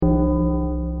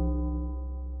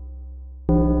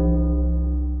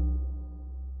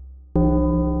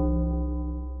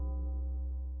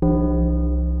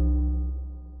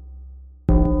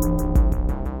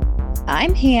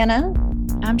I'm Hannah.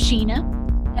 I'm Sheena.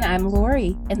 And I'm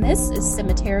Lori. And this is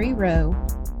Cemetery Row.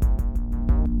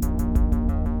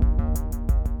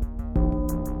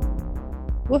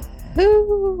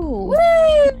 Woohoo! Woo!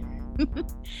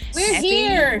 We're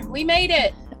here. We made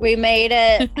it. We made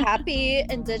it. Happy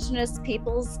Indigenous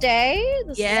Peoples Day.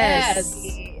 This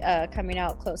is coming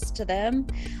out close to them.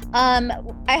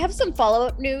 I have some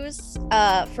follow-up news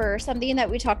for something that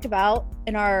we talked about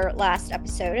in our last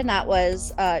episode, and that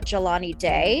was Jelani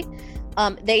Day.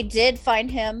 They did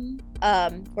find him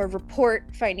or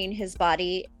report finding his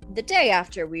body the day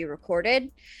after we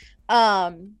recorded.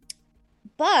 But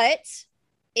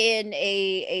in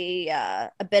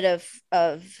a bit of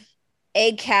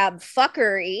ACAB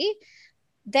fuckery,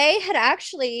 they had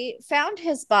actually found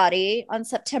his body on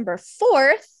September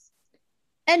 4th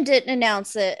and didn't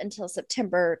announce it until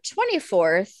September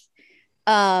 24th.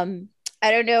 I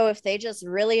don't know if they just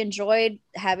really enjoyed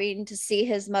having to see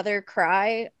his mother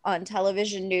cry on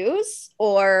television news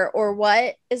or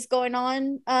what is going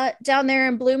on down there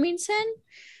in Bloomington.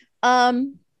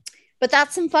 But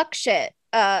that's some fuck shit.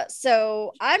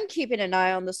 So I'm keeping an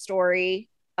eye on the story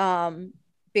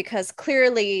because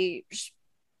clearly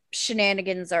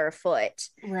shenanigans are afoot.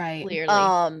 Right.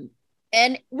 Clearly.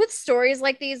 And with stories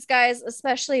like these, guys,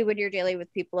 especially when you're dealing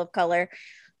with people of color,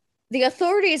 the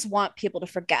authorities want people to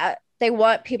forget. They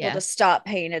want people to stop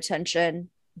paying attention.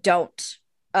 Don't.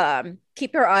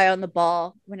 Keep your eye on the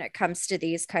ball when it comes to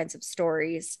these kinds of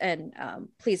stories. And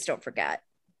please don't forget,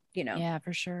 Yeah,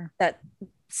 for sure. that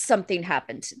something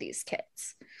happened to these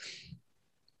kids.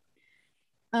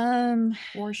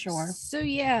 For sure. So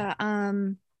yeah,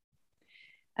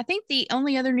 I think the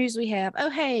only other news we have,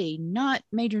 not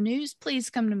major news, please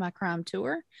come to my crime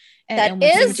tour. That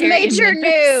is major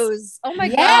news. Oh my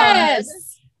God.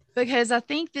 Because I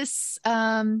think this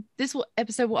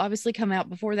episode will obviously come out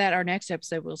before that. Our next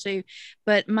episode will too.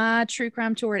 But my true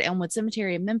crime tour at Elmwood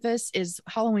Cemetery in Memphis is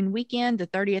Halloween weekend, the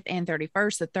 30th and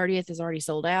 31st. The 30th is already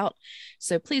sold out.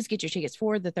 So please get your tickets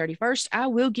for the 31st. I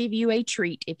will give you a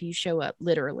treat if you show up,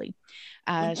 literally.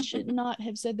 I should not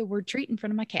have said the word treat in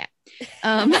front of my cat.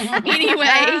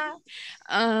 Anyway,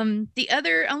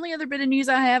 the only other bit of news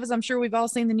I have is I'm sure we've all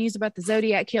seen the news about the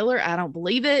Zodiac killer. I don't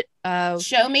believe it.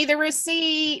 Show me the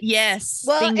receipt. Yes.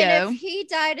 Well, bingo. And if he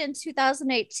died in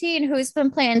 2018, who's been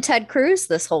playing Ted Cruz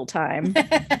this whole time?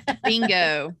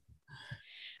 Bingo.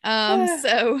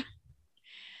 The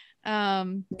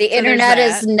internet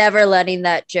is never letting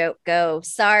that joke go.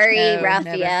 Sorry, No,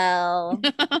 Raphael.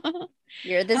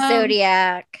 You're the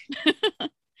Zodiac.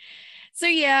 So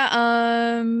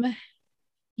yeah,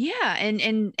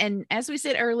 and as we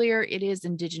said earlier, it is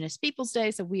Indigenous Peoples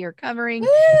Day, so we are covering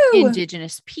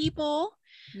Indigenous people.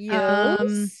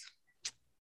 Yes.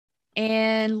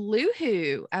 And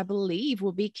Luhu, I believe,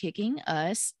 will be kicking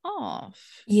us off.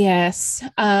 Yes.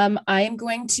 I am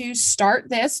going to start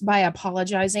this by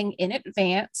apologizing in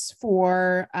advance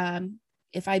for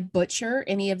if I butcher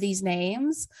any of these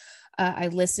names. I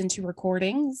listened to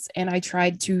recordings and I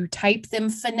tried to type them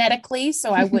phonetically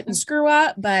so I wouldn't screw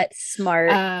up, but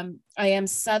smart. I am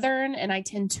Southern and I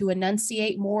tend to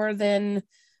enunciate more than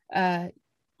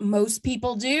most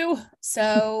people do.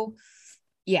 So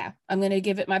yeah, I'm going to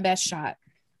give it my best shot.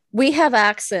 We have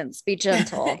accents. Be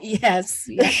gentle. Yes.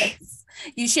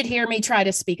 You should hear me try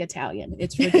to speak Italian.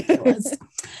 It's ridiculous.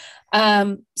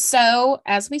 So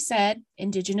as we said,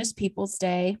 Indigenous Peoples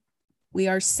Day. We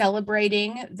are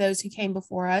celebrating those who came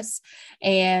before us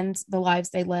and the lives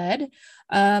they led.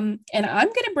 And I'm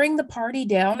going to bring the party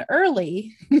down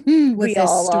early with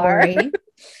this story.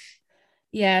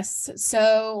 Yes.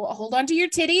 So hold on to your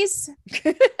titties.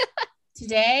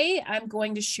 Today, I'm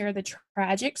going to share the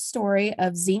tragic story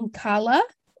of Zinkala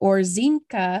or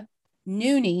Zinka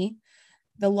Nooney,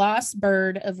 the lost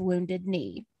bird of Wounded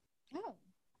Knee. Oh.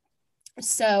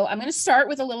 So I'm going to start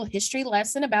with a little history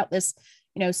lesson about this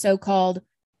so-called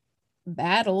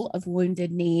Battle of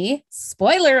Wounded Knee.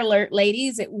 Spoiler alert,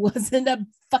 ladies, it wasn't a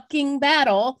fucking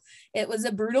battle. It was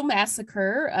a brutal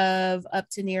massacre of up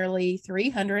to nearly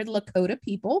 300 Lakota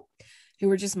people who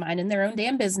were just minding their own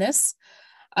damn business.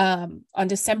 On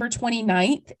December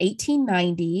 29th,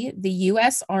 1890, the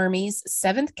U.S. Army's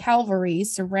 7th Cavalry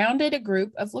surrounded a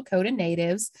group of Lakota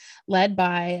natives led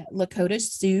by Lakota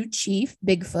Sioux Chief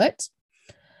Bigfoot.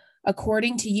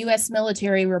 According to U.S.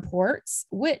 military reports,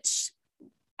 which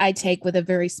I take with a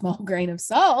very small grain of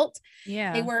salt,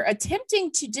 they were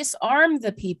attempting to disarm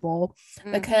the people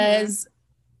because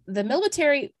the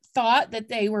military thought that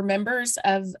they were members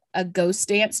of a ghost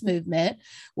dance movement,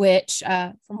 which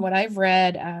from what I've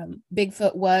read,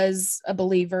 Bigfoot was a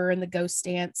believer in the ghost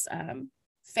dance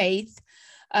faith.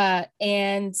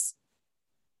 And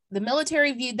the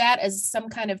military viewed that as some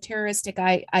kind of terroristic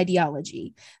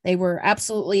ideology. They were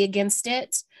absolutely against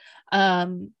it.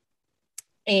 And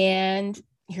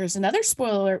here's another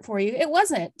spoiler for you. It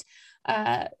wasn't.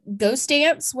 Ghost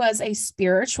Dance was a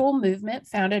spiritual movement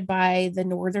founded by the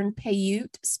Northern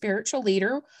Paiute spiritual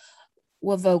leader,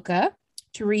 Wovoka,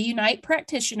 to reunite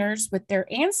practitioners with their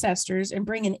ancestors and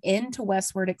bring an end to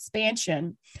westward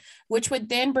expansion, which would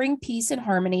then bring peace and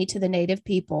harmony to the native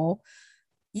people.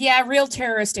 Yeah, real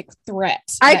terroristic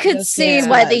threat. I could see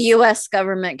why the U.S.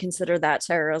 government considered that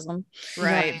terrorism.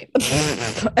 Right.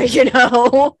 You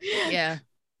know? Yeah.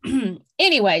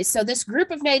 Anyway, so this group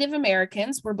of Native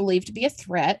Americans were believed to be a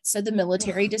threat, so the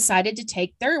military decided to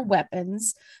take their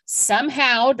weapons.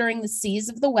 Somehow, during the seize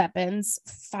of the weapons,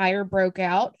 fire broke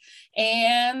out,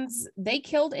 and they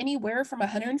killed anywhere from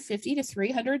 150 to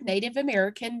 300 Native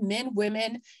American men,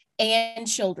 women, and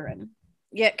children.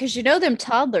 Yeah, because you know them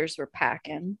toddlers were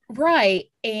packing. Right.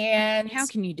 And how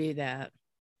can you do that?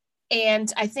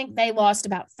 And I think they lost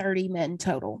about 30 men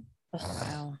total.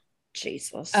 Wow.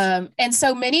 Jesus. And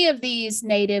so many of these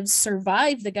natives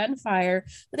survived the gunfire,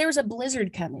 but there was a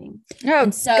blizzard coming. Oh,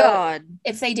 and so God.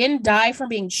 If they didn't die from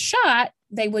being shot,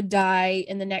 they would die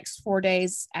in the next 4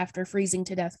 days after freezing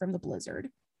to death from the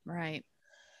blizzard. Right.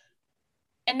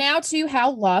 And now to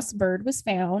how Lost Bird was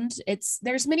found.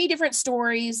 There's many different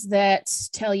stories that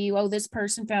tell you, oh, this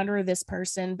person found her or this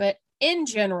person, but in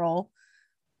general,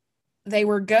 they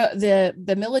were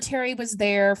the military was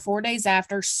there 4 days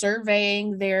after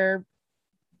surveying their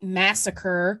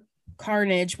massacre,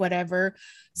 carnage, whatever.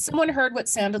 Someone heard what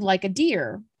sounded like a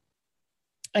deer.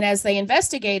 And as they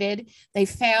investigated, they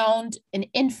found an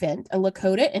infant, a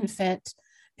Lakota infant,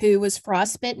 who was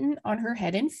frostbitten on her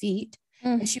head and feet.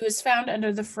 And she was found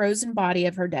under the frozen body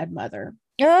of her dead mother.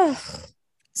 Ugh.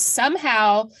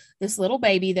 Somehow, this little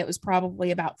baby that was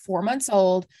probably about 4 months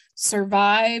old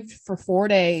survived for 4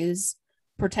 days,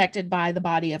 protected by the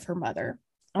body of her mother.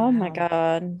 Oh my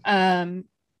God.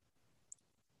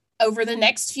 Over the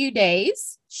next few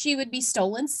days, she would be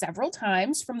stolen several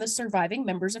times from the surviving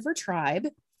members of her tribe.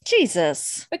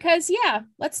 Jesus. Because, yeah,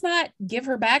 let's not give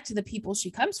her back to the people she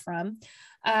comes from.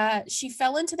 She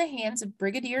fell into the hands of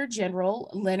Brigadier General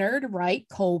Leonard Wright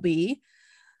Colby.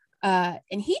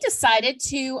 And he decided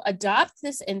to adopt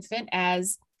this infant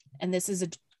as, and this is a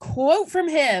quote from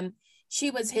him, she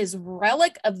was his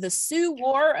relic of the Sioux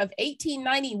War of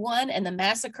 1891 and the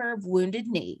massacre of Wounded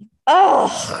Knee.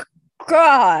 Oh,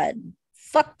 God.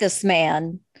 Fuck this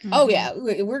man. Oh, yeah.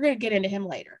 We're going to get into him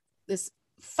later. This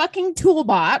fucking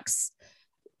toolbox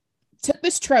took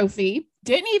this trophy,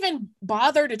 didn't even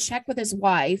bother to check with his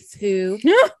wife, who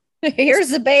here's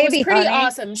the baby. Was pretty honey.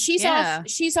 awesome.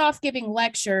 She's off giving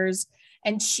lectures,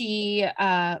 and she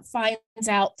finds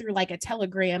out through like a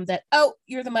telegram that, oh,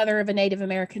 you're the mother of a Native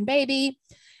American baby.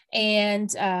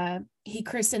 And he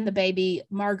christened the baby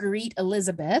Marguerite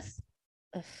Elizabeth.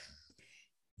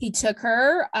 He took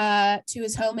her to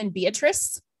his home in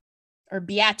Beatrice,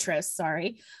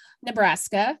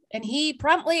 Nebraska, and he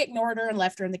promptly ignored her and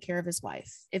left her in the care of his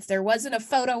wife. If there wasn't a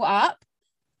photo op,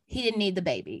 he didn't need the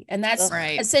baby. And that's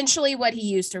essentially what he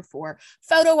used her for.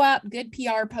 Photo op, good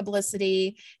PR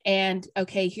publicity, and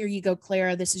okay, here you go,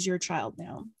 Clara. This is your child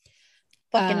now.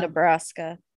 Fucking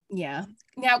Nebraska. Yeah.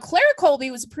 Now, Clara Colby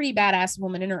was a pretty badass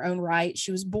woman in her own right.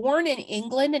 She was born in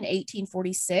England in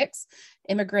 1846,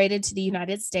 immigrated to the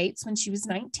United States when she was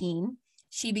 19.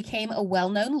 She became a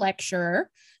well-known lecturer,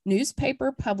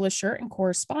 newspaper publisher and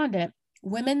correspondent,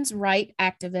 women's rights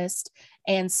activist,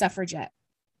 and suffragette.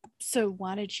 So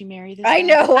why did she marry this I guy?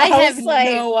 know. I have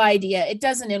no idea. It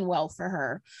doesn't end well for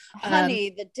her.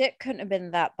 Honey, the dick couldn't have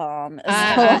been that bomb.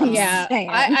 Yeah,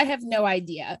 I have no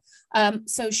idea.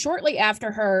 So shortly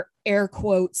after her, air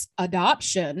quotes,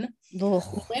 adoption,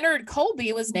 Leonard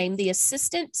Colby was named the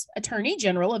Assistant Attorney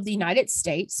General of the United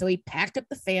States. So he packed up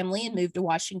the family and moved to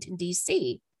Washington,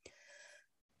 D.C.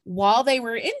 While they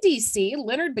were in D.C.,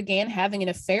 Leonard began having an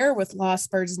affair with Lost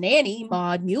Bird's nanny,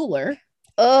 Maud Mueller.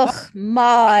 Ugh,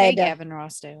 Maud. Hey, Gavin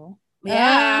Rossdale.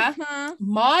 Yeah. Uh-huh.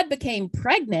 Maud became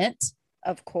pregnant.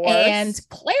 Of course. And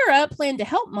Clara planned to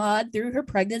help Maud through her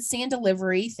pregnancy and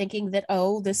delivery, thinking that,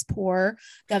 oh, this poor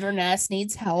governess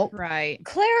needs help. Right.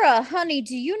 Clara, honey,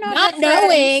 do you Not have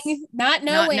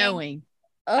knowing.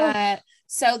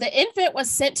 So the infant was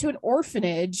sent to an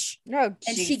orphanage. Oh,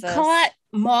 and Jesus. she caught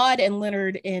Maud and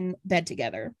Leonard in bed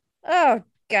together. Oh,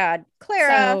 God.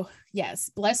 Clara. So, yes,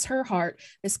 bless her heart.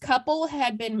 This couple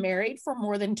had been married for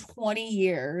more than 20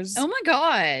 years. Oh, my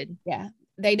God. Yeah.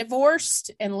 They divorced,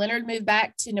 and Leonard moved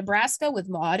back to Nebraska with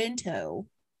Maud in tow.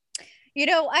 You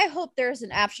know, I hope there's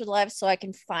an afterlife so I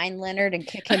can find Leonard and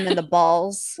kick him in the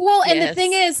balls. Well, and the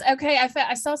thing Yes. is, okay,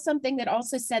 I saw something that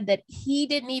also said that he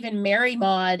didn't even marry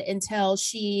Maud until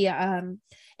she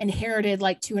inherited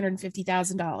like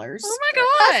 $250,000. Oh my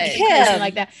That's god. him. Something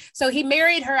like that. So he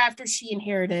married her after she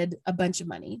inherited a bunch of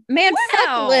money. Man, Wow.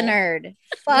 fuck Leonard.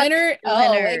 Fuck Leonard, oh,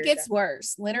 Leonard. it gets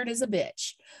worse. Leonard is a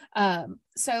bitch.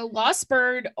 So Lost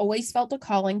Bird always felt a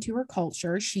calling to her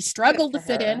culture. She struggled to for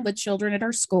fit her. in with children at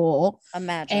her school.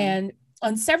 Imagine. And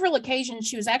on several occasions,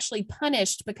 she was actually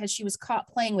punished because she was caught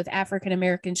playing with African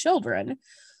American children.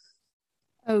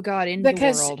 Oh god, in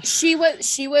Because the world.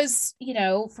 she was, you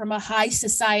know, from a high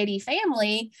society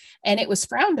family, and it was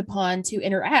frowned upon to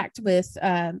interact with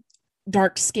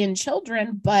dark skinned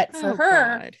children. But for Oh,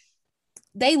 her, God.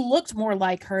 they looked more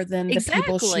like her than the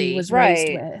people she Exactly. was Right.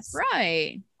 raised with.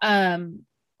 Right.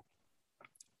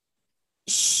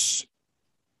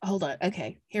 Hold on.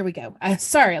 Okay, here we go.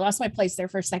 Sorry, I lost my place there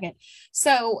for a second.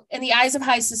 So in the eyes of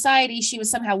high society, she was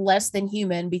somehow less than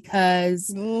human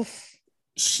because Oof.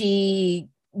 she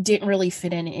didn't really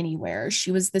fit in anywhere. She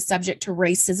was the subject to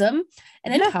racism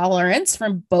and Yeah. intolerance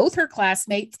from both her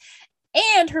classmates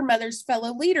and her mother's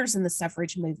fellow leaders in the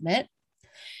suffrage movement.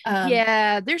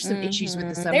 Yeah, there's some issues with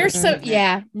the Mhm. suffrage There's some, movement.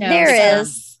 yeah, no, There some-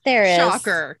 is. There is.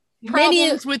 Shocker. Many-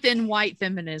 Problems within white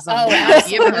feminism. Oh, Wow.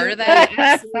 You ever heard of that?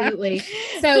 Absolutely.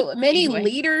 So many Anyway.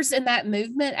 leaders in that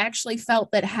movement actually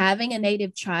felt that having a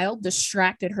Native child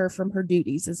distracted her from her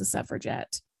duties as a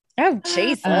suffragette. Oh,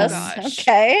 Jesus. gosh.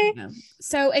 Okay.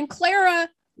 So, and Clara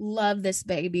loved this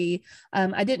baby.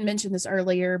 I didn't mention this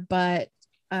earlier, but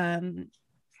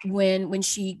when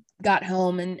she got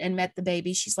home and met the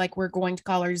baby, she's like, we're going to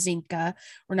call her Zinka.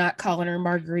 We're not calling her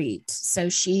Marguerite. So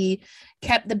she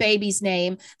kept the baby's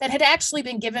name that had actually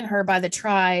been given her by the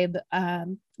tribe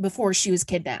before she was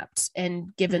kidnapped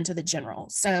and given to the general.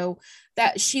 So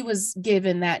that she was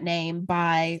given that name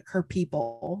by her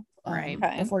people Right.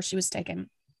 Okay. before she was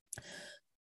taken.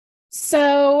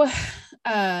 So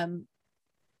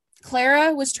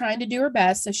Clara was trying to do her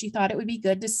best, so she thought it would be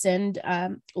good to send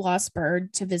Lost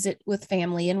Bird to visit with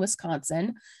family in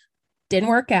Wisconsin. Didn't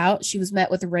work out. She was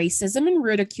met with racism and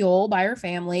ridicule by her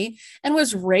family and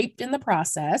was raped in the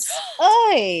process.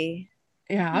 Oi.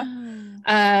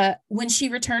 Yeah. When she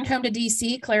returned home to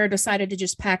DC, Clara decided to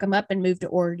just pack them up and move to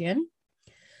Oregon.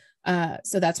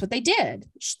 So that's what they did.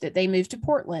 They moved to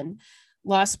Portland.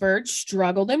 Lost Bird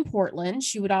struggled in Portland.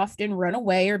 She would often run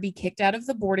away or be kicked out of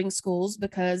the boarding schools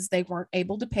because they weren't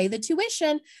able to pay the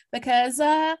tuition because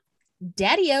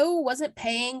Daddy-O wasn't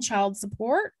paying child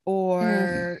support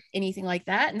or anything like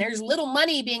that. And there's little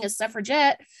money being a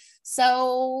suffragette.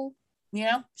 So, you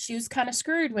know, she was kind of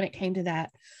screwed when it came to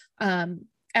that.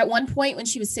 At one point when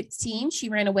she was 16, she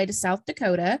ran away to South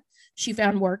Dakota. She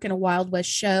found work in a Wild West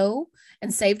show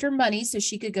and saved her money so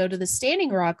she could go to the Standing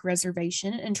Rock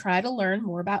Reservation and try to learn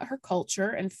more about her culture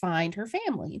and find her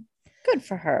family. Good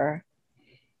for her.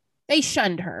 They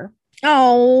shunned her.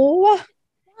 Oh.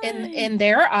 In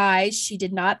their eyes, she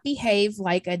did not behave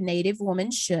like a Native woman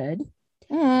should.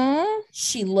 Mm.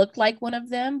 She looked like one of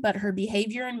them, but her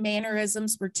behavior and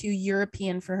mannerisms were too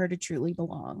European for her to truly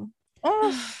belong.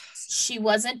 Oh. She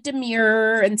wasn't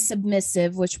demure and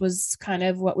submissive, which was kind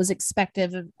of what was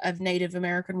expected of Native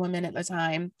American women at the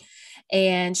time.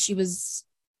 And she was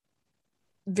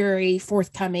very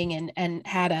forthcoming and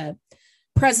had a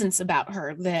presence about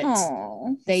her that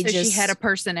Oh. they So just she had a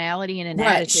personality and an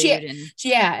Right. attitude.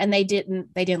 yeah, and they didn't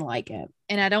like it.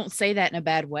 And I don't say that in a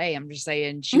bad way. I'm just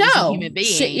saying she was a human being.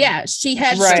 she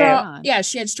had Right.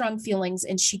 she had strong feelings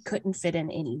and she couldn't fit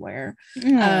in anywhere.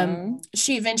 Mm.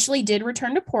 She eventually did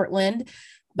return to Portland,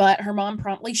 but her mom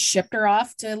promptly shipped her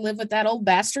off to live with that old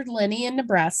bastard Lenny in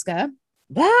Nebraska.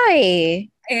 Why?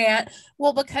 And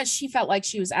well, because she felt like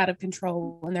she was out of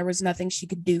control and there was nothing she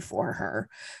could do for her.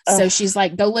 So Ugh. she's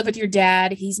like, go live with your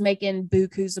dad. He's making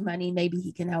bukus of money. Maybe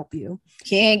he can help you.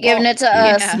 He ain't giving it to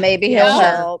yeah. us. Maybe Yeah. he'll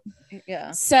help.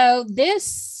 Yeah. So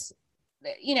this,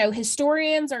 you know,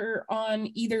 historians are on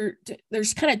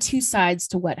there's kind of two sides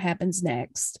to what happens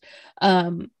next.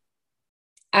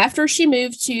 After she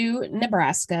moved to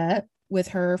Nebraska with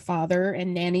her father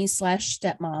and nanny /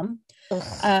 stepmom,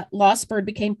 Lost Bird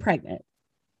became pregnant.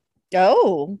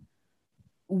 Oh.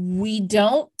 We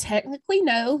don't technically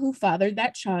know who fathered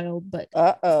that child, but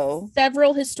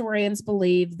several historians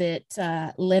believe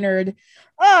that Leonard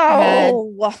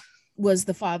Oh. was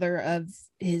the father of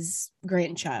his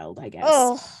grandchild, I guess.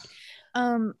 Oh.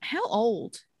 How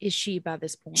old is she by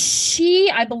this point?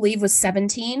 She, I believe, was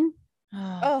 17.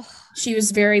 Oh. She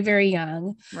was very, very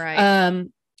young. Right.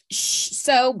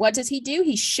 So what does he do?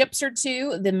 He ships her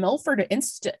to the Milford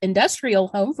Industrial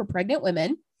Home for Pregnant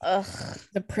Women. Ugh.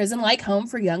 the prison-like home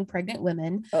for young pregnant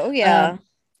women. Oh yeah.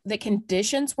 The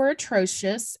conditions were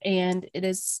atrocious, and it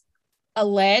is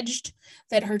alleged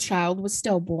that her child was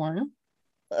stillborn.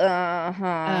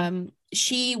 Uh-huh.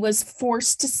 She was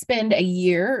forced to spend a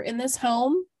year in this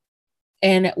home.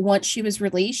 And once she was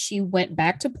released, she went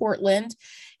back to Portland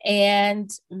and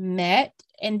met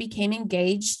and became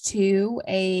engaged to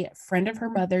a friend of her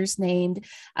mother's named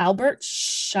Albert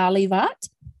Chalivat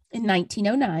in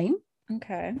 1909.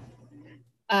 Okay.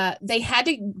 They had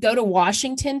to go to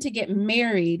Washington to get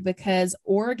married because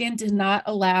Oregon did not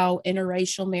allow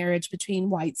interracial marriage between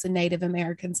whites and Native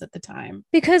Americans at the time.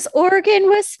 Because Oregon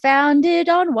was founded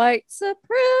on white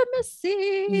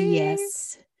supremacy.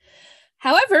 Yes.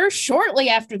 However, shortly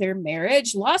after their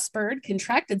marriage, Lossberg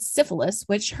contracted syphilis,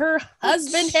 which her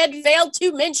husband had failed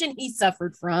to mention he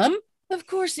suffered from. Of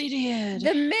course he did.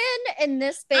 The men in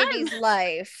this baby's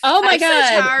life. Oh my I'm God.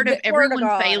 so tired of Word of everyone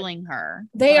God. failing her.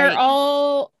 They are Like,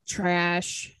 all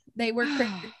trash. They were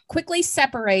quickly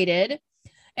separated,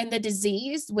 and the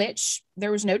disease, which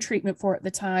there was no treatment for at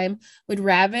the time, would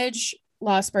ravage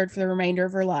Lossberg for the remainder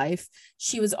of her life.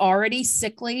 She was already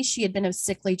sickly. She had been a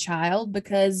sickly child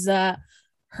because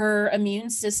her immune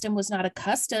system was not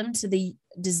accustomed to the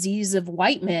disease of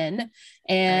white men,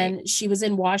 and she was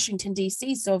in Washington,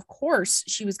 D.C., so of course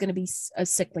she was going to be a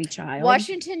sickly child.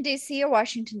 Washington, D.C. or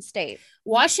Washington State?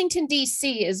 Washington,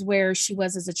 D.C. is where she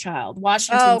was as a child.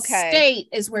 Washington State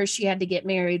is where she had to get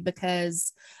married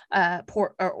because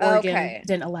Oregon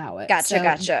didn't allow it.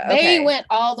 Gotcha. They went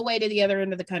all the way to the other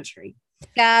end of the country.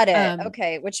 Got it.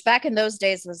 Okay. Which back in those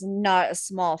days was not a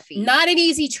small feat. Not an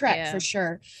easy trek for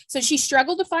sure. So she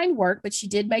struggled to find work, but she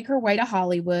did make her way to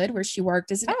Hollywood, where she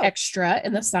worked as an extra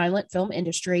in the silent film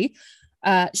industry.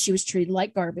 She was treated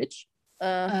like garbage.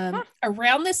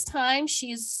 Around this time,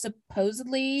 she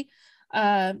supposedly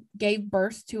gave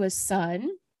birth to a son,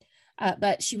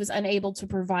 but she was unable to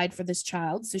provide for this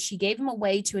child. So she gave him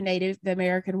away to a Native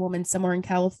American woman somewhere in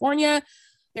California.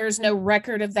 There's no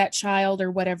record of that child or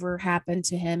whatever happened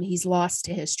to him. He's lost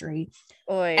to history,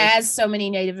 as so many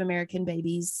Native American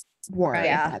babies were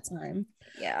at that time.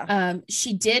 Yeah.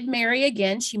 She did marry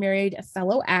again. She married a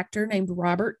fellow actor named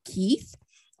Robert Keith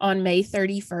on May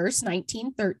 31st,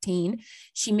 1913.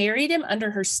 She married him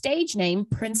under her stage name,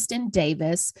 Princeton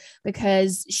Davis,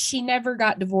 because she never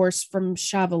got divorced from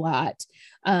Chalivat.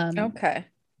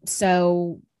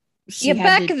 So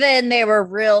back then they were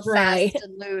real fast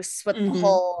and loose with the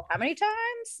whole how many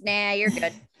times? Nah, you're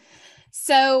good.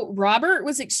 So Robert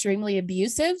was extremely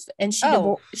abusive, and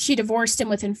she divorced him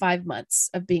within 5 months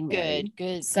of being married.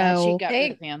 Good. So she got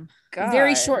rid of him.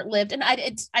 Very short-lived, and I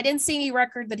didn't see any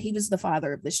record that he was the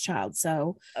father of this child.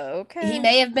 So he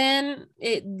may have been.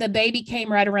 The baby came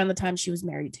right around the time she was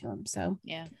married to him. So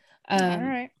all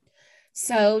right.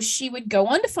 So she would go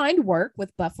on to find work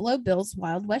with Buffalo Bill's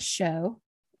Wild West show,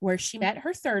 where she met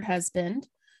her third husband,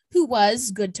 who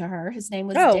was good to her. His name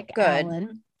was Dick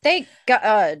Allen. Thank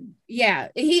God. Yeah,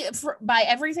 by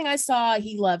everything I saw,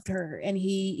 he loved her, and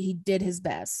he did his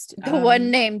best. The one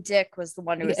named Dick was the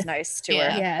one who was nice to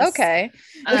her. Yes. Okay.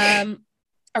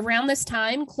 Around this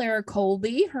time, Clara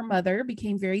Colby, her mother,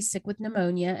 became very sick with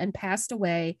pneumonia and passed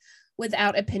away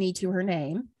without a penny to her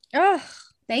name. Oh,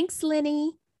 thanks,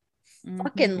 Lenny.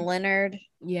 Fucking Leonard.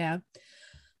 Yeah.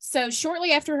 So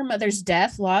shortly after her mother's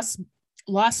death,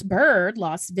 Lossberg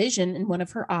lost vision in one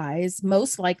of her eyes,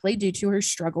 most likely due to her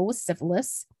struggle with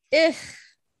syphilis.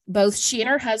 Both she and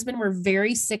her husband were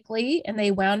very sickly, and they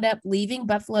wound up leaving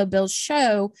Buffalo Bill's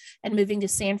show and moving to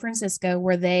San Francisco,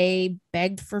 where they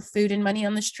begged for food and money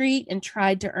on the street and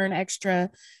tried to earn extra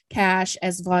cash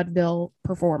as vaudeville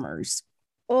performers.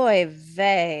 Oy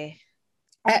vey.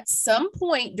 At some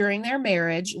point during their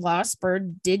marriage,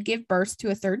 Lossberg did give birth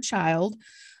to a third child.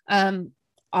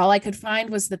 All I could find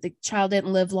was that the child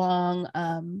didn't live long.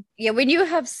 When you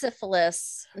have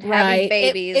syphilis, having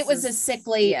babies, it was a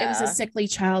sickly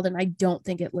child, and I don't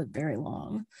think it lived very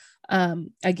long.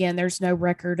 Again, there's no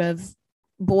record of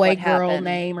boy, girl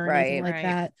name or anything like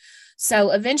that.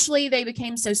 So eventually they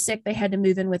became so sick they had to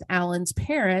move in with Alan's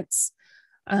parents.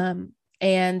 And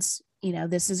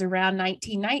this is around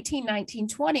 1919,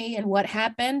 1920. And what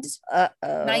happened?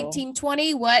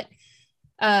 1920, what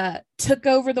took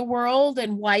over the world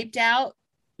and wiped out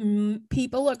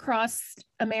people across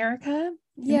America?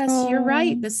 Yes, you're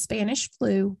right. The Spanish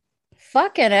flu.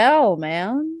 Fucking hell,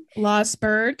 man.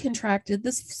 Lossberg contracted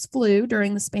this flu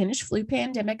during the Spanish flu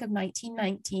pandemic of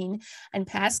 1919 and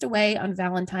passed away on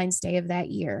Valentine's Day of that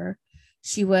year.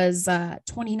 She was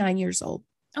 29 years old.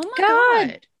 Oh my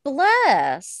God.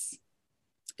 Bless.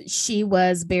 She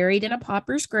was buried in a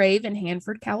pauper's grave in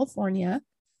Hanford, California.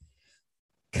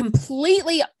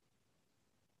 Completely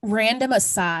random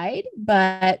aside,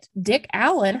 but Dick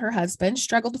Allen, her husband,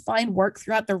 struggled to find work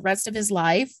throughout the rest of his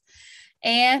life.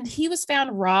 And he was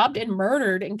found robbed and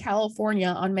murdered in California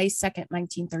on May 2nd,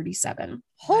 1937.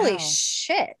 Holy Wow.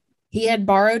 shit. He had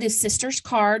borrowed his sister's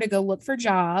car to go look for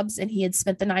jobs, and he had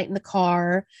spent the night in the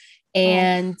car,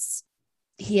 and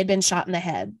he had been shot in the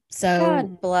head. So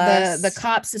God bless. the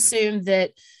cops assumed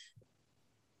that,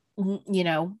 you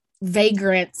know,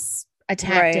 vagrants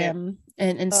attacked Right. him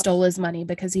and Ugh. stole his money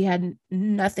because he had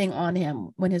nothing on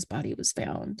him when his body was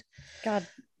found. God.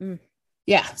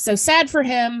 Yeah. So sad for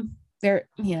him. They're,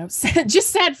 you know, just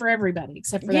sad for everybody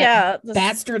except for that Yeah.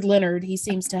 bastard Leonard. He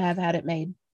seems to have had it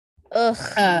made.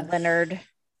 Ugh, Leonard.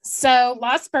 So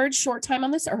Lost Bird's short time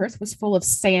on this earth was full of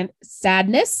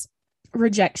sadness,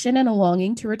 rejection, and a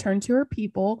longing to return to her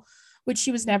people, which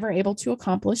she was never able to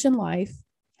accomplish in life.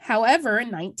 However,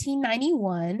 in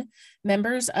 1991,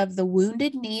 members of the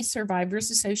Wounded Knee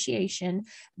Survivors Association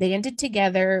banded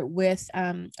together with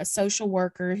a social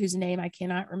worker whose name I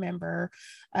cannot remember,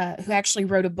 who actually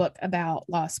wrote a book about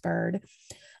Lost Bird.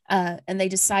 And they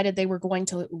decided they were going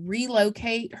to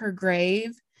relocate her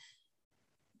grave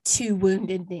to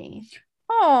Wounded Knee.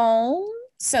 Oh.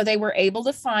 So they were able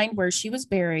to find where she was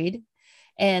buried.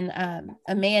 And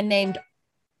a man named...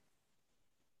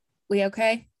 We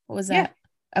okay? What was that? Yeah.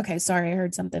 Okay, sorry, I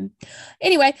heard something.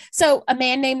 Anyway, so a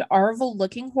man named Arvil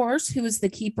Looking Horse, who was the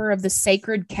keeper of the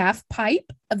sacred calf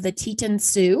pipe of the Teton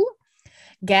Sioux,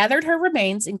 gathered her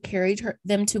remains and carried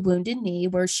them to Wounded Knee,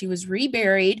 where she was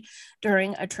reburied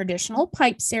during a traditional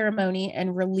pipe ceremony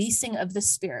and releasing of the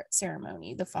spirit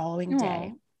ceremony the following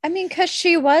day. I mean, because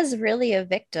she was really a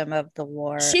victim of the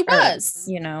war. She was.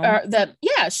 You know.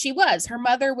 She was. Her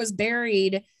mother was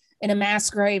buried in a mass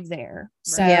grave there.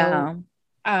 So yeah.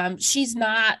 She's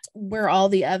not where all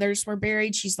the others were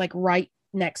buried. She's like right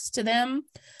next to them.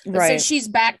 Right. So she's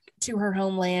back to her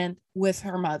homeland with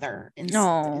her mother in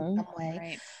some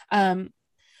way. Right.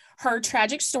 Her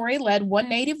tragic story led one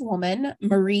Native woman,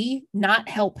 Marie Not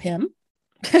Help Him.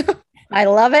 I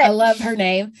love it. I love her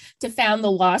name, to found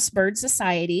the Lost Bird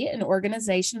Society, an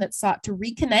organization that sought to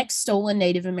reconnect stolen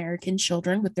Native American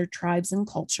children with their tribes and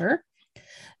culture.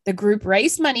 The group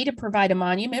raised money to provide a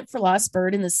monument for Lost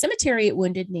Bird in the cemetery at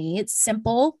Wounded Knee. It's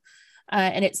simple,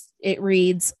 and it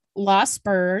reads, Lost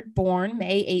Bird, born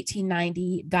May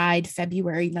 1890, died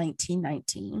February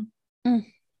 1919.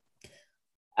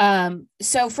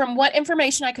 So from what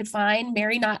information I could find,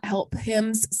 Marie Not Help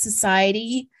Him's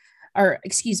Society,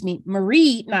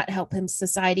 Marie Not Help Him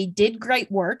Society did great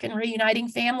work in reuniting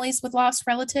families with lost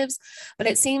relatives, but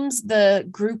it seems the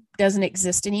group doesn't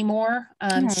exist anymore.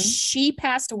 She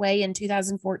passed away in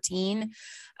 2014,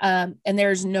 and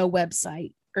there's no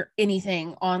website or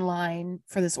anything online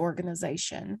for this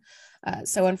organization.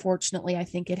 So unfortunately, I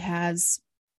think it has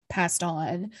passed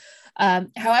on.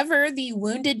 However, the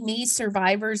Wounded Knee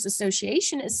Survivors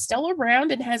Association is still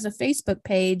around and has a Facebook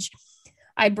page.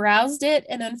 I browsed it,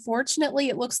 and unfortunately,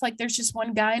 it looks like there's just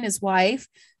one guy and his wife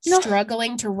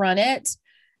struggling to run it.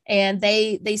 And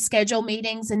they schedule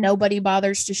meetings and nobody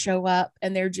bothers to show up.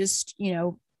 And they're just,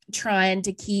 trying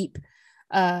to keep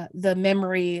the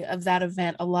memory of that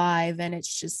event alive. And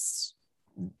it's just,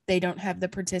 they don't have the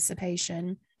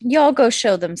participation. Y'all go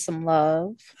show them some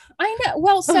love. I know.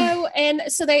 Well, so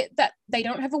they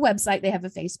don't have a website. They have a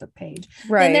Facebook page.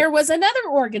 Right. And there was another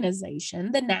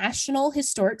organization, the National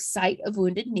Historic Site of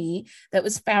Wounded Knee, that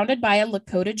was founded by a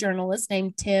Lakota journalist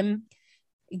named Tim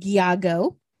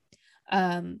Giago.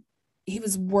 He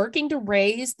was working to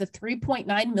raise the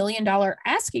 $3.9 million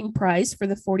asking price for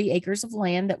the 40 acres of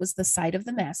land that was the site of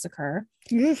the massacre.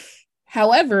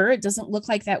 However, it doesn't look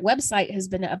like that website has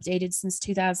been updated since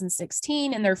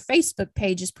 2016, and their Facebook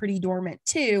page is pretty dormant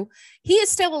too. He is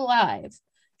still alive.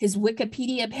 His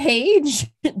Wikipedia page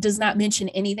does not mention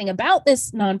anything about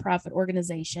this nonprofit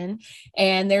organization,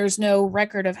 and there's no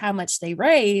record of how much they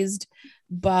raised,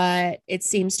 but it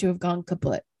seems to have gone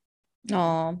kaput.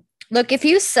 Oh, look, if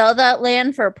you sell that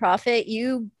land for a profit,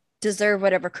 you deserve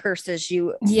whatever curses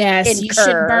you incur. You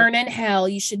should burn in hell.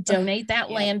 You should donate that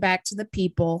land back to the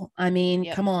people. I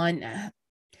mean, come on.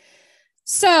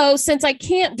 So since I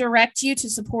can't direct you to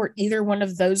support either one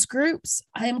of those groups,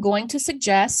 I am going to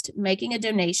suggest making a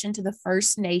donation to the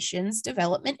First Nations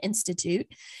Development Institute.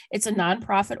 It's a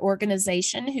nonprofit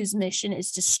organization whose mission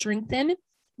is to strengthen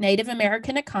Native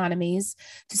American economies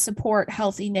to support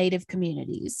healthy Native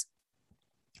communities.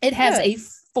 It has a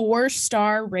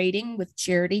 4-star rating with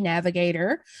Charity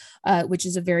Navigator, which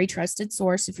is a very trusted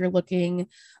source if you're looking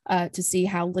to see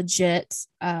how legit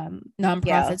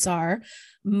nonprofits are.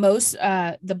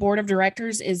 The board of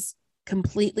directors is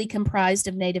completely comprised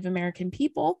of Native American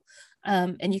people.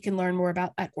 And you can learn more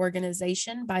about that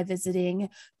organization by visiting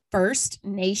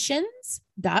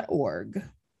firstnations.org.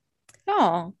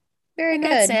 Oh, very And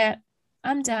good. that's it.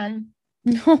 I'm done.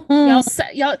 Y'all, so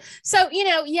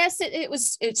yes,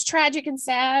 it's tragic and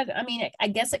sad. I mean, I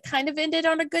guess it kind of ended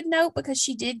on a good note because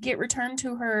she did get returned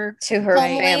to her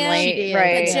homeland, family,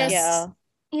 right? But just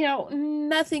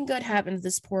nothing good happened to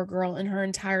this poor girl in her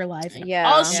entire life.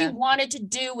 Yeah, all she wanted to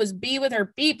do was be with her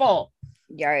people.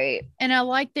 Right. And I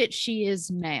like that she is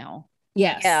now.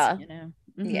 Yes. Yeah.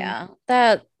 Yeah.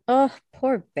 That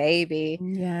poor baby.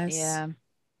 Yes. Yeah.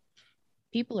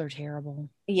 People are terrible.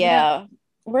 Yeah.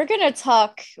 We're going to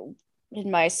talk in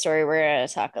my story. We're going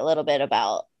to talk a little bit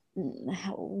about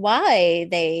why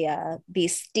they be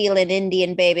stealing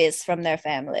Indian babies from their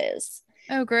families.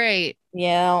 Oh, great.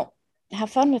 Yeah.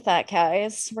 Have fun with that,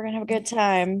 guys. We're going to have a good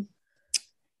time.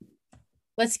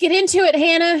 Let's get into it,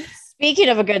 Hannah. Speaking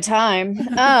of a good time,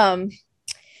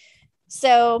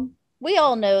 so we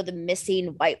all know the missing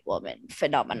white woman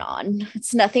phenomenon.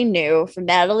 It's nothing new, from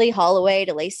Natalee Holloway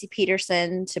to Laci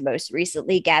Peterson to most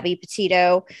recently Gabby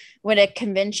Petito. When a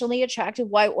conventionally attractive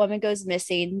white woman goes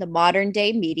missing, the modern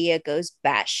day media goes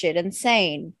batshit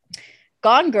insane.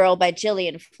 Gone Girl by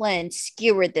Gillian Flynn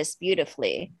skewered this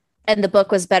beautifully, and the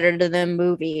book was better than the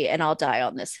movie, and I'll die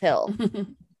on this hill.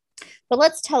 But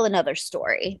let's tell another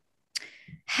story.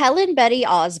 Helen Betty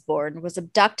Osborne was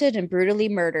abducted and brutally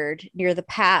murdered near the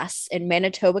pass in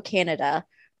Manitoba, Canada,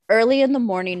 early in the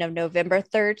morning of November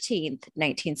 13th,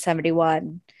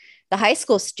 1971. The high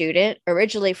school student,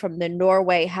 originally from the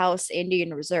Norway House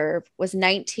Indian Reserve, was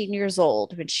 19 years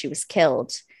old when she was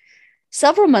killed.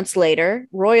 Several months later,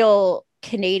 Royal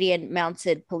Canadian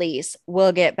Mounted Police,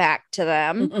 we'll get back to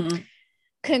them,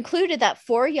 concluded that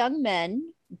 4 young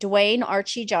men, Dwayne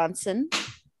Archie Johnson,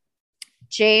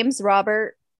 James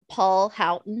Robert Paul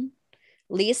Houghton,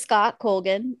 Lee Scott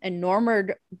Colgan, and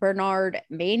Norman Bernard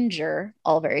Manger,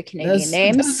 all very Canadian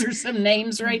names. Those are some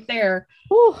names right there.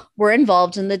 Were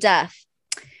involved in the death.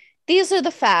 These are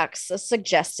the facts as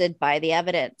suggested by the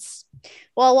evidence.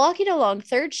 While walking along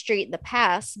 3rd Street in the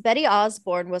pass, Betty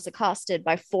Osborne was accosted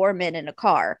by 4 men in a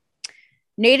car.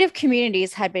 Native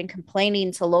communities had been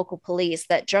complaining to local police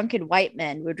that drunken white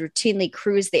men would routinely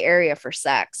cruise the area for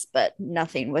sex, but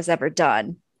nothing was ever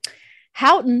done.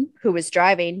 Houghton, who was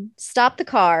driving, stopped the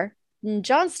car, and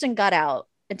Johnston got out,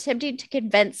 attempting to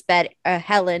convince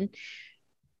Helen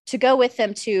to go with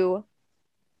them to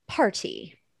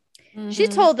party. She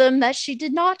told them that she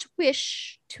did not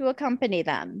wish to accompany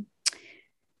them.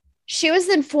 She was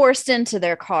then forced into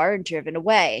their car and driven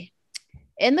away.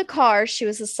 In the car, she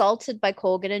was assaulted by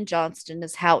Colgan and Johnston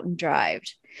as Houghton drove.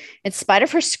 In spite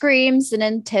of her screams and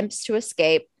attempts to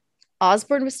escape,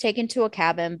 Osborne was taken to a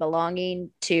cabin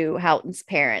belonging to Houghton's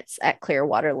parents at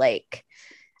Clearwater Lake.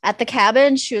 At the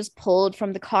cabin, she was pulled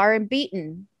from the car and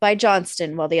beaten by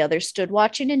Johnston while the others stood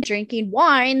watching and drinking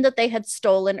wine that they had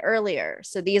stolen earlier.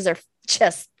 So these are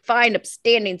just fine,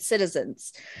 upstanding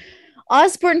citizens.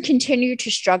 Osborne continued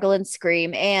to struggle and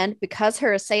scream, and because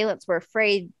her assailants were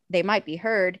afraid they might be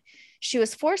heard, she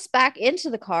was forced back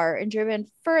into the car and driven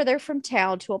further from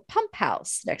town to a pump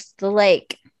house next to the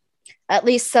lake. At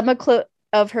least some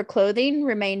of her clothing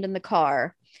remained in the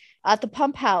car. At the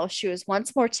pump house, she was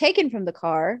once more taken from the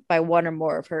car by 1 or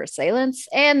more of her assailants,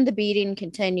 and the beating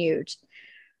continued.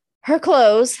 Her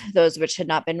clothes, those which had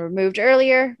not been removed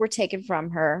earlier, were taken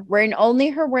from her. Wearing only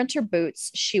her winter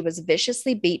boots, she was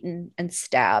viciously beaten and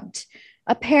stabbed,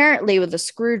 apparently with a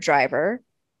screwdriver,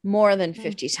 more than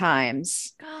 50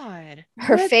 times. God.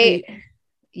 Her face,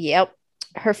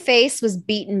 her face was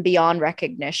beaten beyond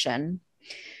recognition.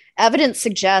 Evidence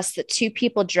suggests that 2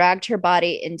 people dragged her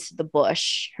body into the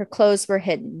bush. Her clothes were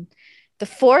hidden. The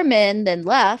 4 men then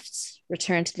left,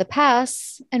 returned to the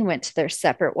pass, and went to their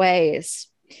separate ways.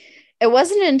 It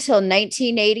wasn't until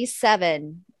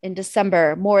 1987, in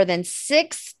December, more than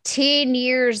 16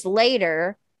 years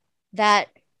later, that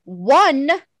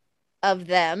one of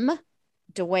them,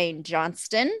 Dwayne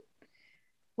Johnston,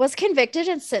 was convicted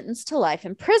and sentenced to life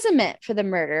imprisonment for the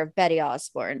murder of Betty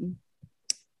Osborne.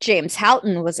 James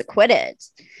Houghton was acquitted.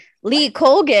 Lee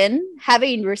Colgan,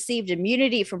 having received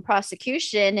immunity from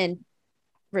prosecution in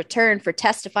return for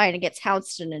testifying against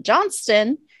Houston and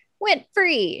Johnston, went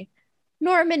free.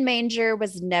 Norman Manger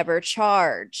was never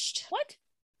charged. What?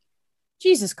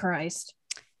 Jesus Christ.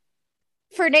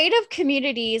 For Native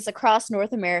communities across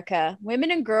North America,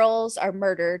 women and girls are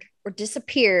murdered or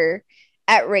disappear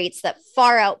at rates that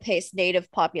far outpace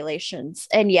Native populations,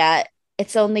 and yet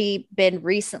it's only been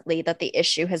recently that the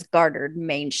issue has garnered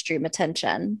mainstream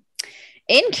attention.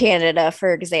 In Canada,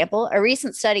 for example, a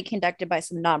recent study conducted by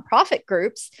some nonprofit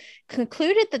groups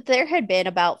concluded that there had been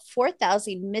about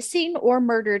 4,000 missing or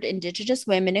murdered Indigenous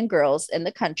women and girls in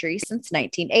the country since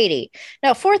 1980.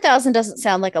 Now, 4,000 doesn't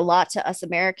sound like a lot to us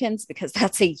Americans because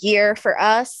that's a year for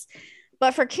us.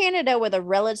 But for Canada, with a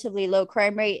relatively low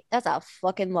crime rate, that's a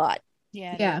fucking lot.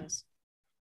 Yeah, Yeah. it is.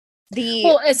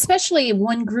 Well, especially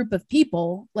one group of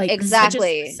people, like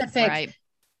Exactly. such a specific. Right.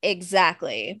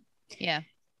 Exactly. Yeah.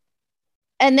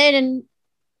 And then,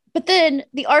 but then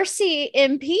the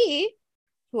RCMP,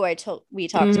 who we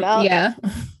talked about, Yeah.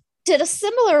 did a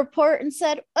similar report and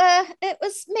said it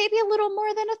was maybe a little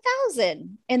more than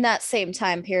 1,000 in that same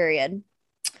time period.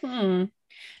 Who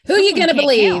are you gonna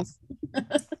believe?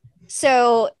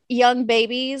 So young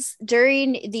babies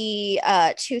during the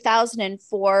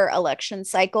 2004 election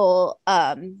cycle,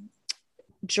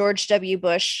 George W.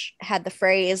 Bush had the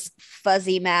phrase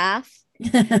fuzzy math.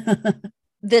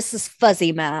 This is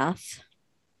fuzzy math.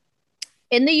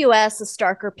 In the US, a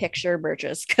starker picture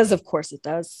emerges, because of course it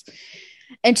does.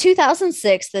 In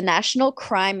 2006, the National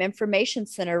Crime Information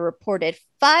Center reported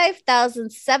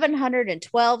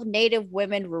 5,712 Native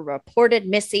women were reported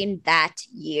missing that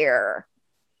year.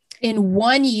 In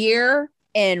 1 year?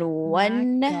 In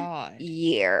 1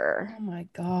 year. Oh my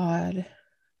God.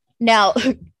 Now,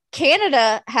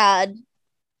 Canada had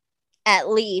at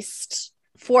least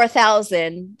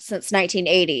 4,000 since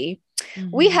 1980.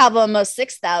 We have almost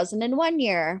 6,000 in 1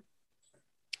 year.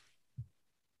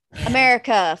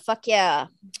 America, fuck yeah.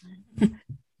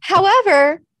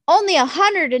 However, only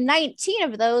 119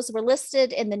 of those were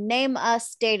listed in the Name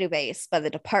Us database by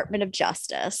the Department of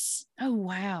Justice. Oh,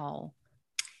 wow.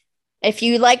 If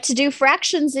you like to do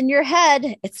fractions in your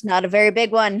head, it's not a very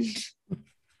big one.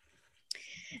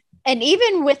 And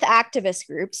even with activist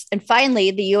groups, and finally,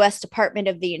 the US Department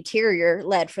of the Interior,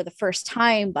 led for the first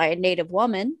time by a Native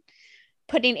woman,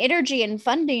 putting energy and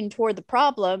funding toward the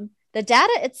problem, the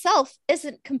data itself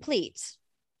isn't complete,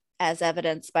 as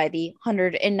evidenced by the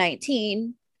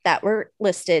 119 that were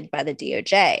listed by the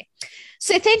DOJ.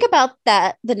 So think about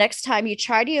that the next time you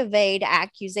try to evade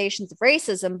accusations of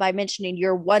racism by mentioning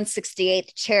your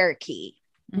 168th Cherokee.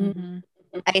 Mm-hmm.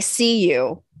 I see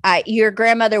you. Your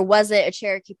grandmother wasn't a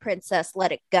Cherokee princess.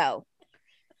 Let it go.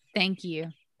 Thank you.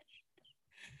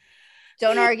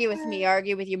 Don't argue with me.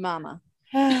 Argue with your mama.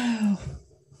 And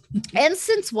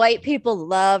since white people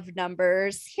love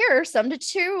numbers, here are some to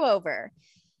chew over.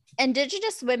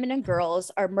 Indigenous women and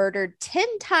girls are murdered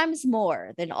 10 times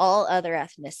more than all other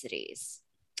ethnicities.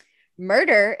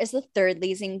 Murder is the third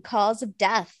leading cause of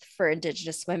death for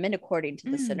Indigenous women, according to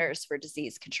the Centers for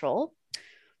Disease Control.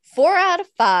 4 out of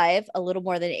 5, a little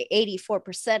more than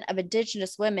 84% of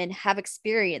Indigenous women have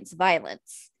experienced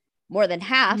violence. More than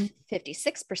half,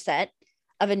 56%,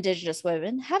 of Indigenous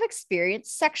women have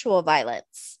experienced sexual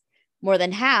violence. More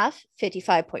than half,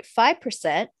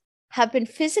 55.5%, have been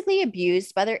physically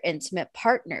abused by their intimate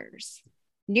partners.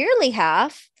 Nearly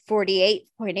half,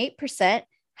 48.8%,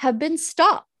 have been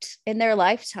stalked in their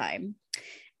lifetime.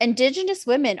 Indigenous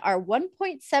women are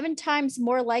 1.7 times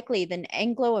more likely than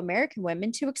Anglo-American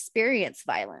women to experience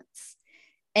violence.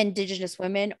 Indigenous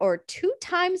women are 2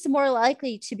 times more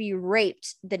likely to be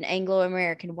raped than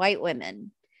Anglo-American white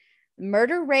women.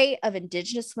 Murder rate of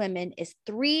Indigenous women is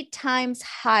 3 times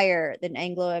higher than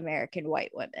Anglo-American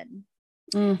white women.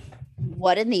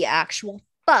 What in the actual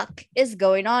fuck is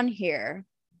going on here?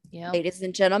 Yep. Ladies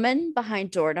and gentlemen,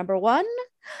 behind door number 1,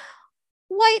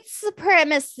 white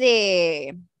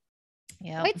supremacy.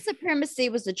 Yep. White supremacy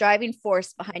was the driving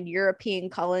force behind European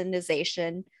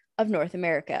colonization of North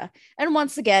America. And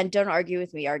once again, don't argue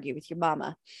with me, argue with your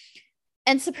mama.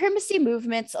 And supremacy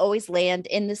movements always land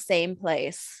in the same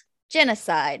place: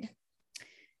 genocide.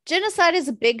 Genocide is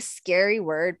a big, scary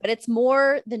word, but it's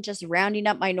more than just rounding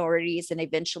up minorities and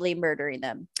eventually murdering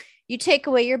them. You take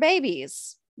away your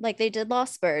babies, like they did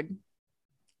Lost Bird,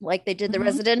 like they did the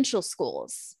residential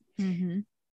schools.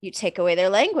 You take away their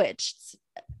language.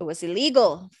 It was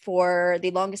illegal for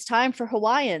the longest time for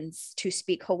Hawaiians to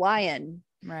speak Hawaiian.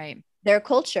 Right. Their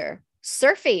culture.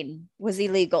 Surfing was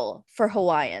illegal for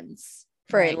Hawaiians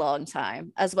for a long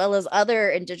time, as well as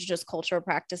other indigenous cultural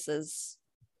practices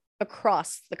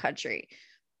across the country.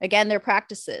 Again, their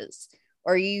practices,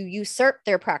 or you usurp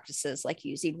their practices, like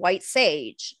using white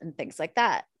sage and things like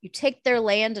that. You take their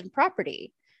land and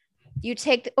property. You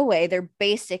take away their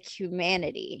basic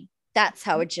humanity. That's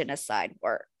how a genocide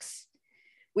works.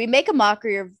 We make a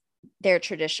mockery of their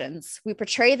traditions. We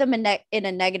portray them in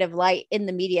a negative light in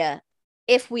the media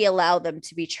if we allow them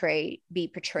to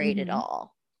be portrayed at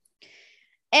all.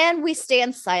 And we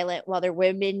stand silent while their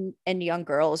women and young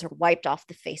girls are wiped off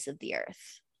the face of the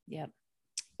earth. Yep.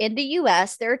 in the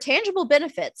US, there are tangible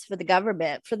benefits for the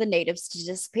government for the natives to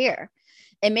disappear.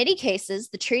 In many cases,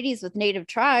 the treaties with native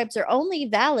tribes are only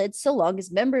valid so long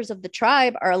as members of the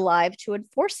tribe are alive to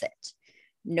enforce it.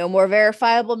 No more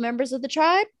verifiable members of the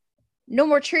tribe, no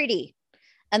more treaty.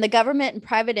 And the government and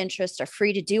private interests are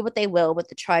free to do what they will with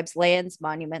the tribe's lands,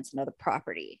 monuments, and other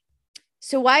property.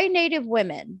 So, why native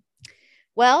women?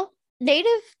 Well,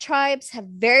 native tribes have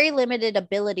very limited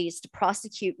abilities to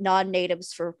prosecute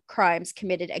non-natives for crimes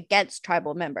committed against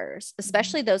tribal members,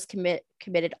 especially those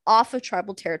committed off of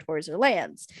tribal territories or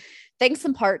lands, thanks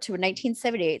in part to a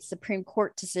 1978 Supreme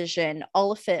Court decision,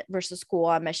 Oliphant versus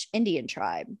Squamish Indian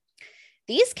Tribe.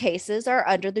 These cases are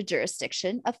under the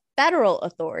jurisdiction of federal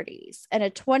authorities, and a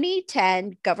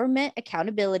 2010 Government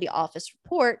Accountability Office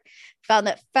report found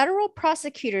that federal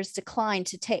prosecutors declined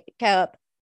to take up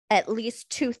at least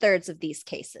 2/3 of these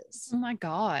cases. Oh my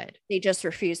God. They just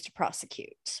refuse to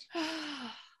prosecute.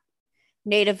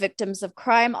 Native victims of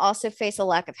crime also face a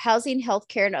lack of housing,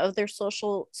 healthcare, and other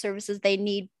social services they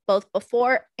need both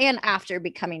before and after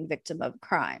becoming victim of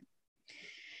crime.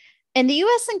 In the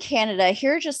US and Canada,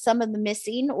 here are just some of the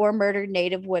missing or murdered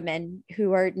Native women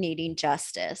who are needing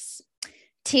justice.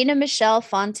 Tina Michelle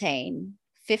Fontaine,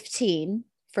 15,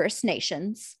 First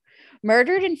Nations,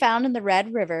 murdered and found in the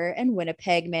Red River in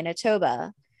Winnipeg,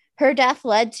 Manitoba. Her death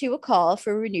led to a call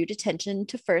for renewed attention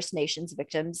to First Nations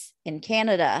victims in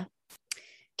Canada.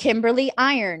 Kimberly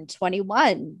Iron,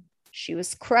 21. She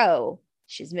was Crow.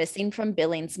 She's missing from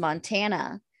Billings,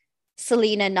 Montana.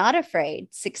 Selena Not Afraid,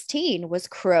 16, was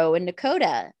Crow in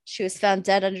Dakota. She was found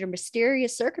dead under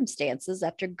mysterious circumstances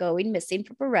after going missing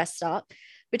from a rest stop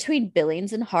between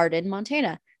Billings and Hardin,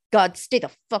 Montana. God, stay the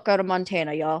fuck out of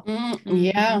Montana, y'all.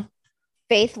 Yeah.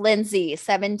 Faith Lindsay,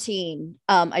 17.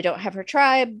 I don't have her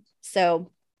tribe,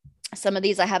 so some of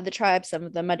these I have the tribe, some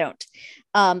of them I don't.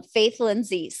 Faith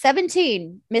Lindsay,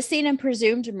 17, missing and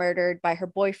presumed murdered by her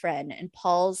boyfriend in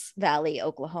Pauls Valley,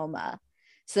 Oklahoma.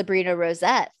 Sabrina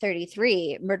Rosette,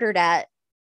 33, murdered at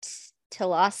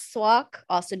Tilaswak,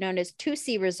 also known as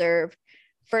Tusi Reserve,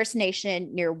 First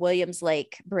Nation near Williams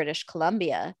Lake, British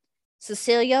Columbia.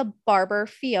 Cecilia Barber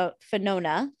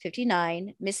Finona,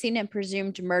 59, missing and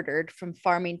presumed murdered from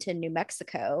Farmington, New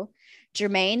Mexico.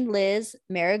 Jermaine Liz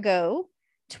Marigot,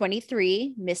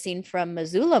 23, missing from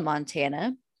Missoula,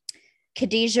 Montana.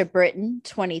 Khadijah Britton,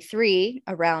 23,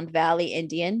 a Round Valley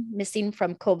Indian, missing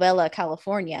from Covella,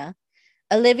 California.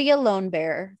 Olivia Lone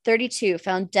Bear, 32,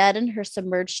 found dead in her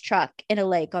submerged truck in a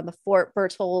lake on the Fort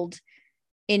Berthold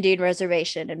Indian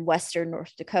Reservation in western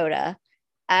North Dakota.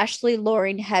 Ashley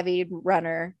Loring Heavy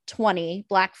Runner, 20,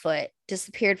 Blackfoot,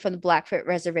 disappeared from the Blackfoot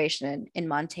Reservation in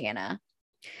Montana.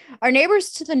 Our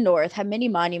neighbors to the north have many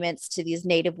monuments to these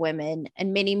Native women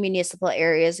and many municipal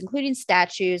areas, including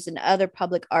statues and other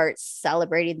public arts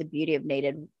celebrating the beauty of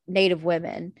Native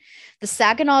women. The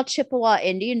Saginaw Chippewa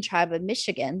Indian Tribe of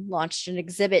Michigan launched an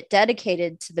exhibit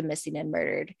dedicated to the missing and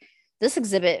murdered. This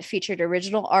exhibit featured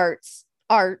original art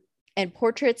and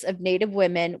portraits of Native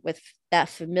women with that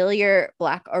familiar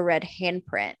black or red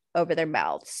handprint over their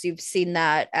mouths. You've seen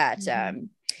that at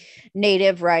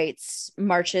Native rights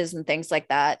marches and things like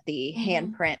that, the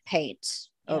handprint paint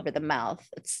over the mouth.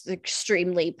 It's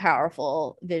extremely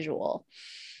powerful visual.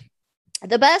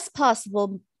 The best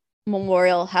possible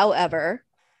memorial, however,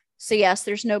 so yes,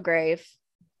 there's no grave.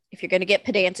 If you're going to get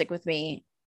pedantic with me,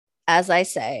 as I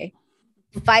say,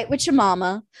 fight with your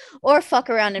mama or fuck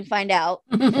around and find out.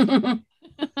 The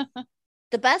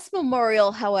best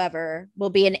memorial, however, will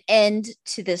be an end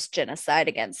to this genocide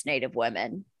against Native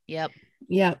women. Yep.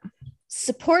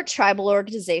 Support tribal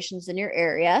organizations in your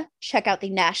area. Check out the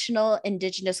National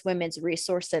Indigenous Women's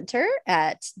Resource Center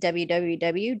at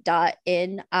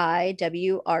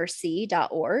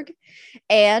www.niwrc.org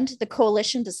and the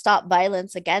Coalition to Stop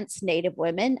Violence Against Native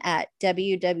Women at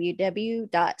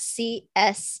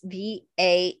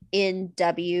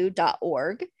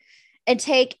www.csvanw.org, and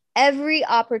take every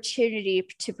opportunity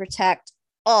to protect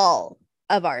all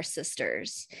of our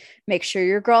sisters. Make sure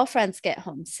your girlfriends get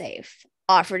home safe.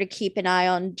 Offer to keep an eye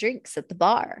on drinks at the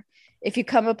bar. If you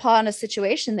come upon a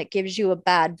situation that gives you a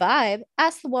bad vibe,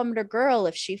 ask the woman or girl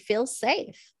if she feels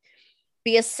safe.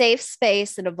 Be a safe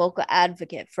space and a vocal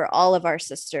advocate for all of our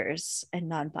sisters and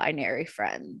non-binary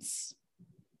friends.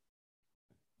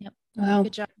 Yep. Wow.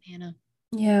 Good job, Hannah.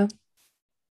 Yeah.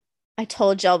 I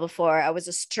told y'all before I was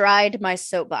astride my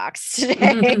soapbox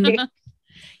today.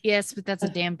 Yes, but that's a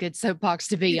damn good soapbox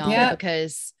to be on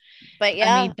because but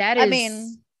yeah, I mean that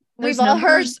is we've all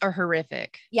heard are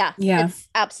horrific. Yeah. It's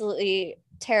absolutely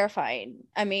terrifying.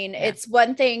 I mean, it's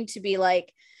one thing to be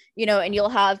like, and you'll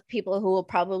have people who will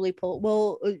probably pull,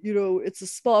 well, it's a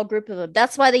small group of them.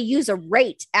 That's why they use a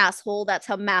rate, asshole. That's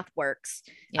how math works.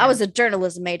 Yeah. I was a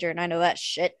journalism major and I know that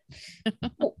shit.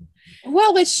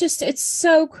 Well, it's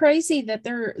so crazy that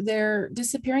they're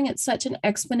disappearing at such an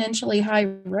exponentially high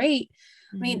rate.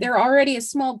 I mean, they're already a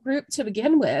small group to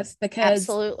begin with, because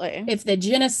Absolutely. if the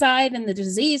genocide and the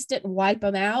disease didn't wipe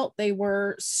them out, they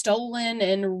were stolen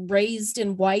and raised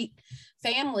in white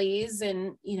families,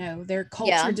 and their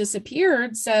culture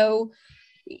disappeared. So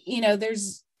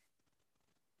there's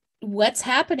what's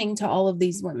happening to all of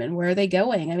these women. Where are they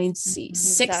going? I mean,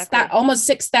 almost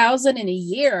 6,000 in a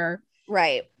year,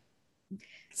 right?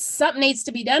 Something needs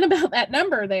to be done about that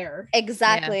number there.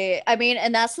 Exactly. Yeah. I mean,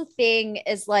 and that's the thing,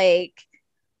 is like,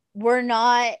 we're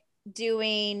not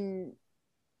doing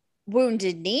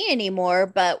Wounded Knee anymore,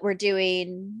 but we're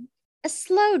doing a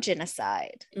slow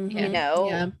genocide.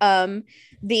 The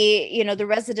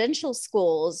residential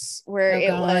schools where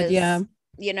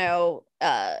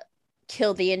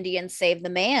kill the Indian, save the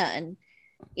man.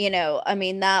 I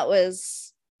mean,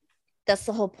 that's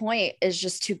the whole point, is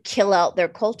just to kill out their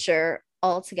culture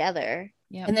altogether.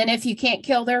 Yeah. And then if you can't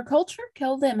kill their culture,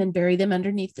 kill them and bury them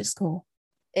underneath the school.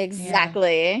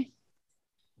 Exactly.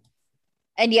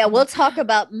 Yeah. And we'll talk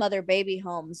about mother baby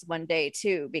homes one day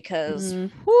too, because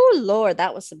Lord,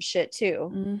 that was some shit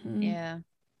too. Yeah.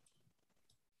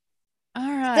 All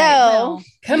right. So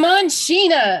come on,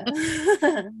 Sheena.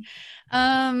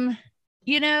 I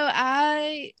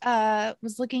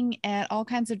was looking at all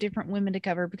kinds of different women to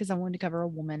cover, because I wanted to cover a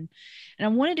woman, and I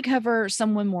wanted to cover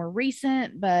someone more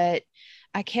recent, but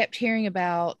I kept hearing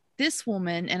about this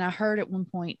woman, and I heard at one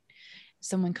point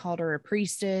someone called her a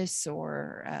priestess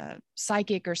or a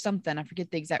psychic or something. I forget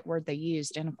the exact word they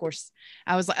used. And of course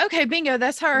I was like, okay, bingo,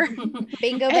 that's her.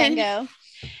 Bingo.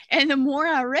 And the more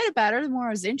I read about her, the more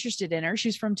I was interested in her.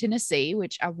 She's from Tennessee,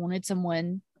 which I wanted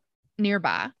someone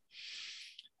nearby.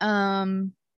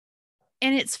 And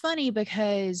it's funny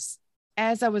because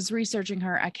as I was researching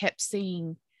her, I kept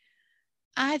seeing,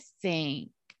 I think,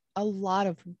 a lot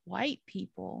of white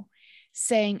people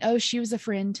saying, oh, she was a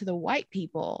friend to the white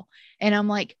people. And I'm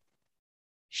like,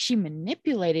 she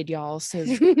manipulated y'all so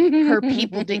her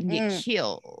people didn't get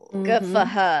killed. Good for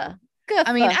her.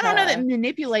 I mean, I don't know that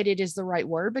manipulated is the right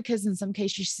word, because in some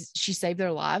cases she saved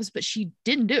their lives, but she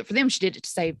didn't do it for them. She did it to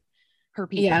save her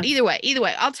people. Yeah. Either way,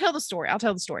 I'll tell the story. So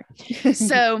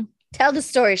tell the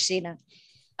story, Sheena.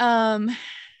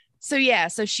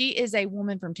 So she is a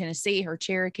woman from Tennessee. Her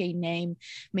Cherokee name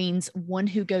means one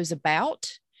who goes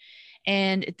about.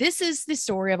 And this is the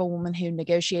story of a woman who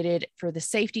negotiated for the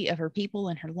safety of her people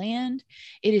and her land.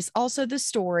 It is also the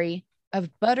story of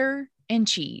butter and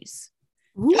cheese.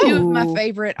 Ooh. Two of my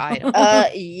favorite items.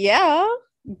 Yeah,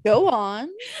 go on.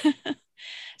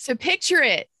 So picture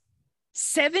it.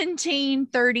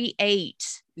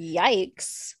 1738.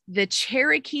 Yikes. The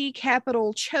Cherokee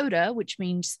capital Chota, which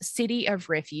means city of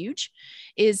refuge,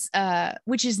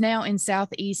 which is now in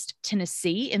southeast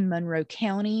Tennessee in Monroe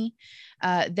County.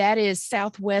 That is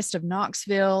southwest of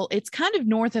Knoxville. It's kind of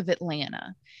north of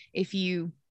Atlanta. If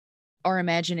you are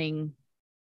imagining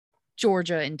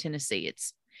Georgia and Tennessee,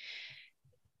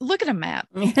 look at a map.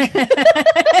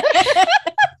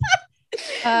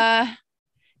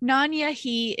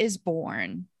 Nanyehi is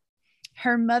born.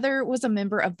 Her mother was a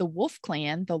member of the Wolf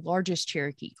Clan, the largest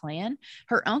Cherokee clan.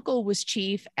 Her uncle was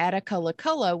Chief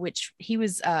Attacullaculla, which he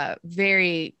was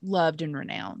very loved and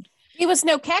renowned. He was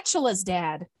Nocatchula's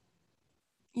dad.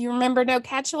 You remember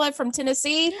Nocatchula from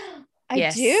Tennessee? I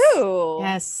do.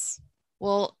 Yes.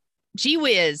 Well, gee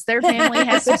whiz, their family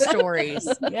has some stories.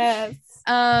 Yes.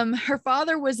 Her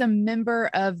father was a member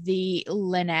of the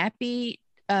Lenape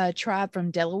tribe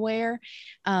from Delaware.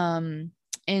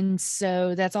 And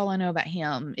so that's all I know about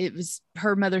him. It was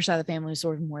her mother's side of the family was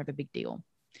sort of more of a big deal.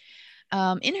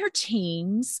 In her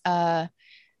teens,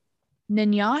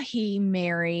 Nanyehi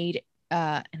married,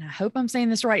 and I hope I'm saying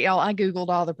this right, y'all. I Googled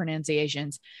all the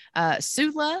pronunciations.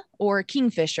 Sula, or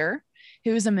Kingfisher,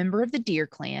 who was a member of the Deer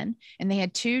Clan, and they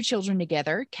had two children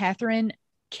together, Catherine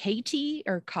Katie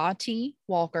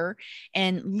Walker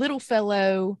and little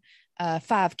fellow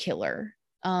Five Killer.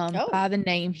 By the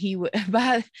name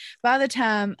by the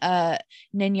time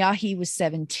Nanyehi was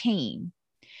 17.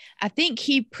 I think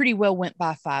he pretty well went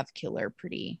by Five Killer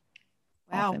pretty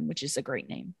often, which is a great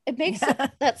name. It makes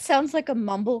that sounds like a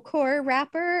mumblecore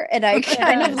rapper, and I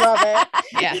kind of love it.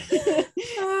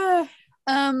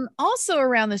 Yeah. Also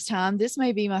around this time, this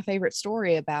may be my favorite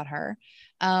story about her.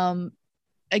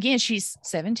 again, she's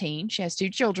 17. She has 2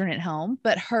 children at home,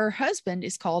 but her husband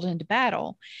is called into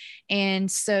battle. And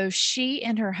so she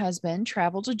and her husband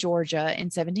traveled to Georgia in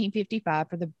 1755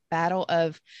 for the Battle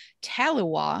of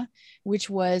Taliwa, which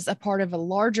was a part of a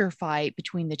larger fight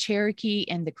between the Cherokee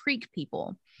and the Creek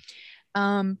people.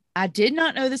 I did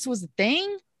not know this was a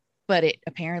thing, but it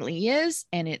apparently is,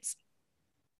 and it's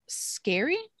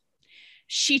scary.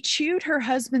 She chewed her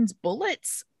husband's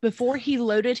bullets before he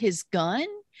loaded his gun,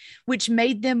 which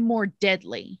made them more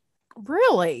deadly.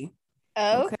 Really?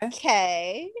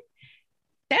 Okay.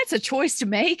 That's a choice to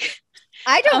make.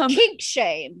 I don't kink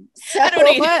shame. So I don't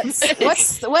either.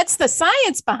 What's the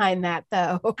science behind that,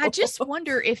 though? I just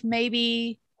wonder if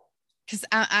maybe, because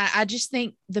I just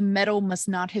think the metal must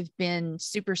not have been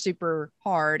super, super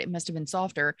hard. It must have been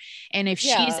softer. And if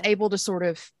she's able to sort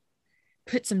of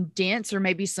put some dents or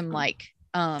maybe some like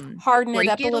harden it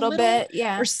up a little bit,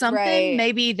 or something,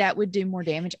 maybe that would do more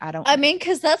damage. I mean,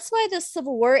 because that's why the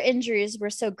Civil War injuries were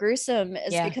so gruesome,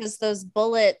 is because those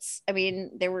bullets, I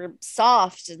mean, they were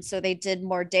soft, and so they did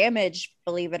more damage,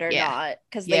 believe it or not,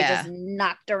 because they just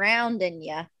knocked around in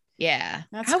you.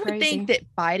 That's I would think that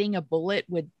biting a bullet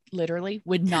would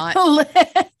not.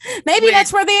 Maybe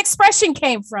that's where the expression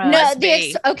came from. No,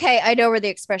 okay, I know where the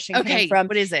expression came from.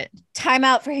 What is it? Time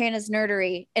out for Hannah's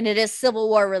nerdery, and it is Civil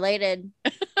War related.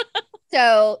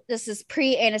 So this is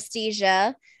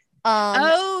pre-anesthesia.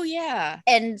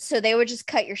 And so they would just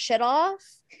cut your shit off.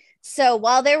 So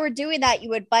while they were doing that, you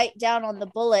would bite down on the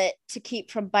bullet to keep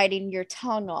from biting your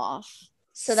tongue off.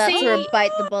 So that's where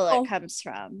bite the bullet comes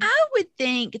from. I would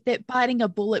think that biting a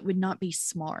bullet would not be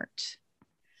smart.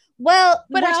 Well,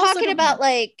 but we're talking about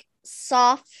like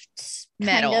soft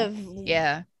metal, kind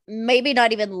of, maybe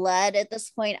not even lead at this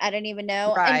point. I don't even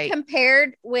know. Right. And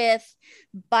compared with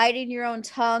biting your own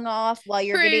tongue off while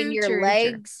you're getting your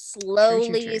legs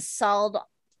slowly sawed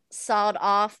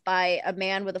off by a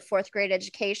man with a 4th grade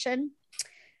education,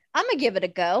 I'm gonna give it a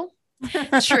go.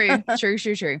 True.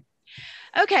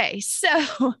 Okay,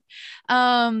 so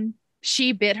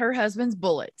she bit her husband's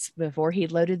bullets before he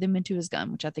loaded them into his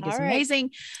gun, which I think is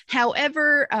amazing.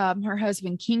 However, her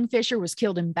husband Kingfisher was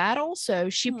killed in battle, so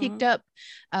she picked up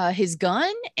his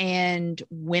gun and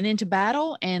went into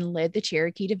battle and led the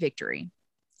Cherokee to victory.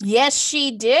 Yes,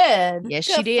 she did. Yes,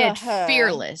 she did.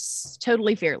 Fearless,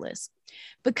 totally fearless.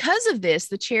 Because of this,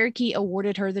 the Cherokee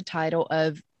awarded her the title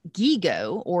of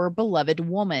Gigo, or beloved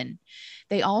woman.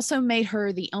 They also made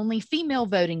her the only female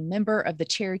voting member of the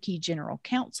Cherokee General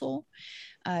Council.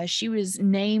 She was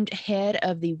named head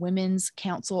of the Women's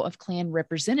Council of Clan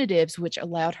Representatives, which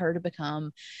allowed her to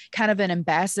become kind of an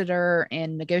ambassador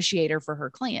and negotiator for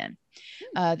her clan.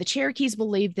 The Cherokees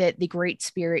believed that the Great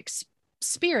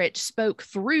Spirit spoke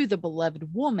through the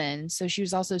beloved woman, so she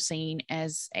was also seen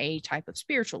as a type of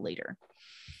spiritual leader.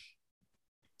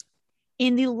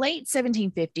 In the late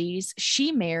 1750s,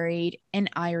 she married an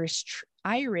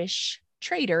Irish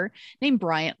trader named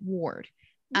Bryant Ward.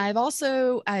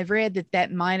 I've read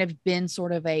that might have been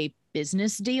sort of a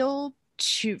business deal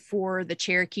for the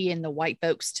Cherokee and the white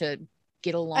folks to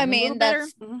get along. I mean,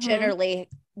 that's generally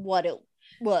what it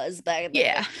was back then.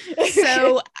 Yeah.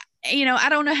 So, I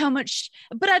don't know how much,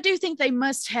 but I do think they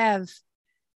must have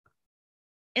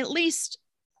at least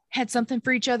had something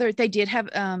for each other. They did have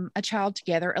a child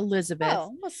together, Elizabeth.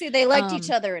 Oh, well, see, they liked each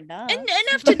other enough.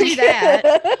 Enough to do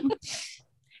that.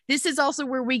 This is also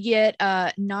where we get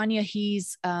Nanya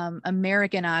He's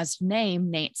Americanized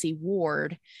name, Nancy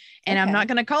Ward. And I'm not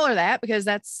going to call her that because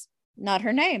that's not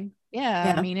her name.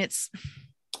 Yeah. I mean, it's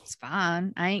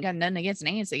fine. I ain't got nothing against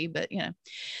Nancy, but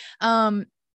and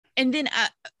then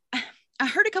I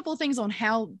heard a couple of things on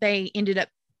how they ended up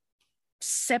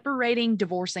separating,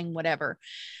 divorcing, whatever,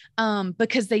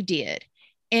 because they did.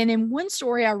 And in one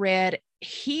story I read,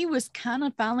 he was kind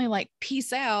of finally like,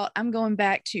 peace out, I'm going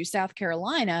back to South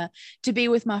Carolina to be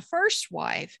with my first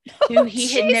wife, who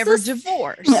he had never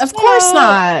divorced. Of course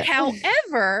not.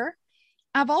 However,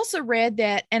 I've also read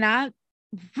that, and I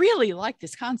really like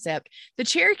this concept, the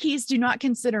Cherokees do not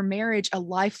consider marriage a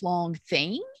lifelong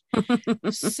thing.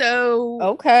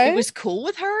 So it was cool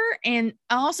with her. And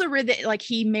I also read that like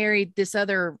he married this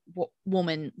other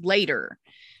woman later,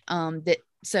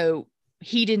 so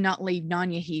he did not leave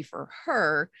Nanyehi for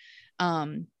her.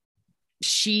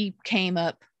 She came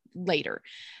up later.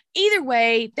 Either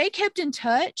way, they kept in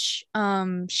touch.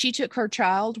 She took her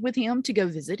child with him to go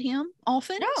visit him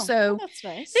often. So that's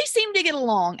nice. They seem to get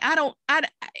along. I don't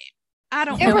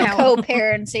they know were how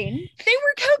co-parenting. They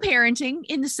were co-parenting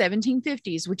in the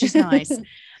 1750s, which is nice.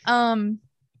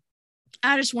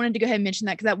 I just wanted to go ahead and mention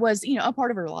that because that was, a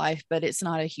part of her life, but it's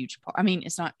not a huge part. I mean,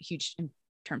 it's not huge in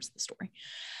terms of the story.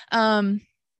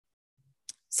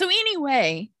 So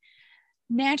anyway,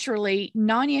 naturally,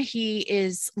 Nanyehi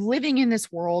is living in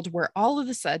this world where all of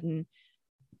a sudden,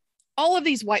 all of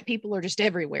these white people are just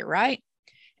everywhere, right?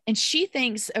 And she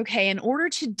thinks, okay, in order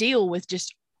to deal with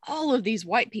just all of these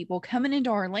white people coming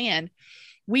into our land,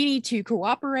 we need to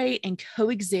cooperate and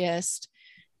coexist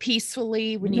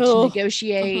peacefully. We need to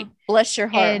negotiate. Bless your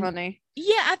heart, And- honey.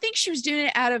 Yeah, I think she was doing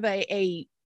it out of a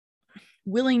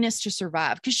willingness to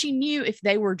survive, because she knew if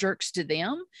they were jerks to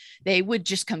them, they would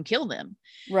just come kill them.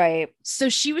 Right. So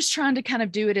she was trying to kind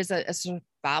of do it as a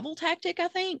survival tactic, I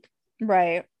think.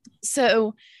 Right.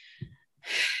 So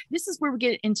this is where we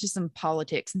get into some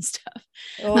politics and stuff.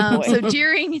 Oh, boy. So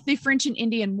during the French and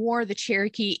Indian War, the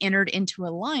Cherokee entered into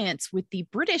alliance with the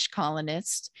British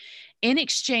colonists in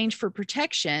exchange for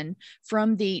protection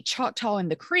from the Choctaw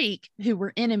and the Creek, who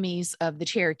were enemies of the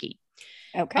Cherokee.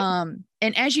 Okay. And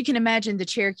as you can imagine, the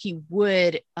Cherokee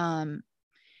would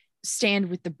stand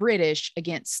with the British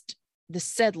against the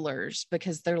settlers,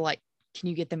 because they're like, can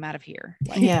you get them out of here?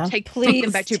 Like, Yeah. take Please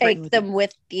them back to Britain take with you. them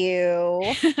with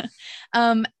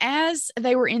you. As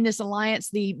they were in this alliance,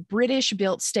 the British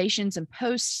built stations and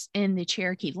posts in the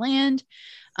Cherokee land.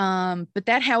 But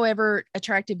that, however,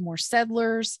 attracted more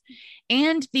settlers,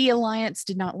 and the alliance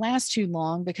did not last too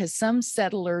long, because some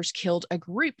settlers killed a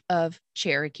group of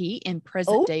Cherokee in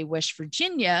present-day West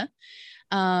Virginia.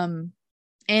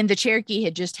 And the Cherokee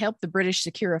had just helped the British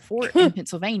secure a fort in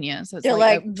Pennsylvania. So it's They're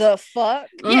like, like, the fuck?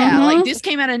 yeah, Mhm. like this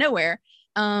came out of nowhere.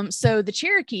 So the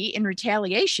Cherokee, in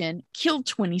retaliation, killed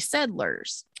 20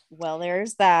 settlers. Well,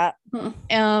 there's that.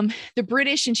 The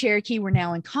British and Cherokee were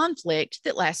now in conflict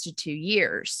that lasted 2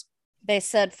 years. They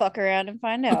said, fuck around and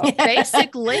find out.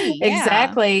 Basically, yeah.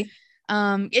 Exactly.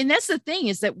 And that's the thing,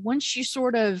 is that once you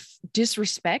sort of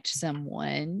disrespect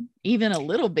someone, even a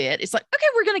little bit, it's like, okay,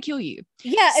 we're going to kill you.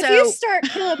 Yeah, if So- you start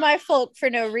killing my folk for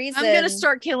no reason, I'm going to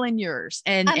start killing yours.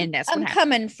 And that's what I'm happened.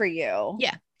 coming for you.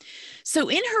 Yeah. So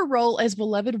in her role as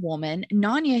beloved woman,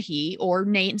 Nanyehi, or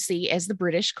Nancy as the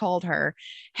British called her,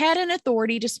 had an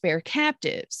authority to spare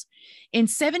captives. In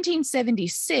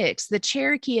 1776, the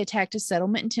Cherokee attacked a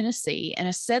settlement in Tennessee, and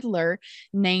a settler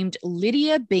named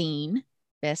Lydia Bean,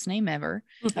 best name ever,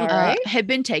 All right. had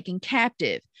been taken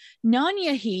captive.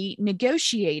 Nanyehi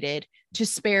negotiated to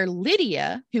spare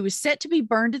Lydia, who was set to be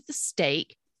burned at the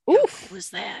stake. Oof. What was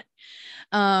that?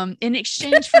 In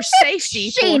exchange for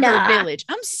safety for her Sheena. village.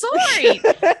 I'm sorry.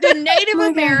 The Native my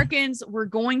God. Americans were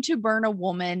going to burn a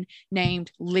woman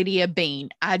named Lydia Bean.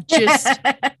 I'm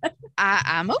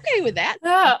okay with that.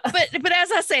 Oh. But as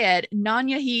I said,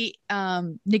 Nanyehi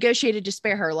negotiated to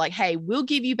spare her, like, hey, we'll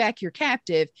give you back your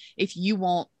captive if you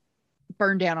won't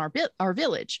burn down our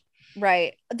village.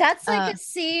 Right. That's like a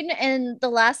scene in The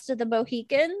Last of the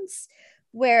Mohicans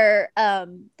where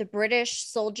the British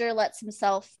soldier lets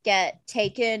himself get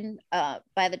taken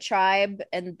by the tribe,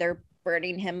 and they're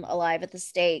burning him alive at the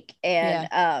stake.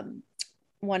 And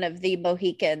one of the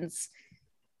Mohicans,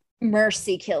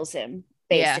 Mercy, kills him,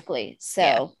 basically.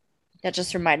 So that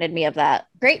just reminded me of that.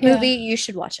 Great movie. You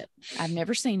should watch it. I've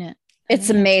never seen it. It's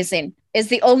amazing. It's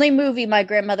the only movie my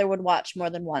grandmother would watch more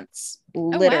than once.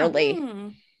 wow. Literally.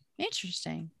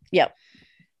 Interesting. Yep.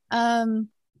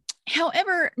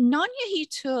 However, Nanyehi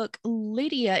took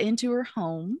Lydia into her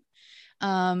home.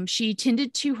 She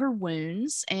tended to her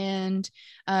wounds, and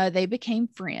they became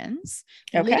friends.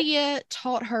 Okay. Lydia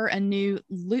taught her a new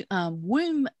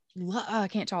loom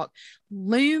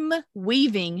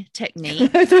weaving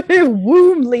technique.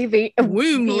 Womb leaving.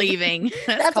 Womb leaving.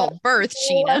 That's That's called birth,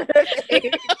 Sheena.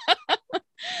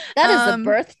 That is a Um,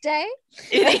 birthday.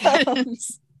 It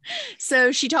is.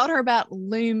 So she taught her about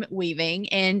loom weaving,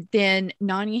 and then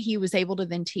Nanyehi was able to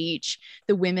then teach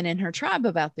the women in her tribe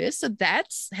about this. So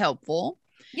that's helpful.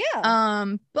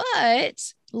 Yeah.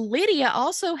 But Lydia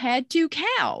also had 2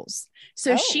 cows.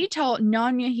 So Oh. she taught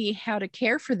Nanyehi how to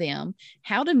care for them,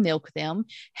 how to milk them,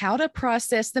 how to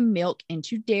process the milk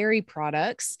into dairy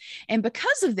products. And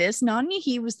because of this,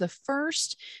 Nanyehi was the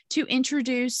first to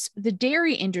introduce the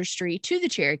dairy industry to the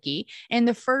Cherokee, and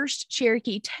the first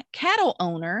Cherokee cattle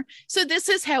owner. So this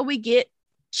is how we get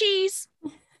cheese.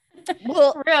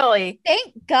 Well, Really?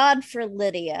 thank God for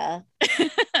Lydia.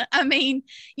 I mean,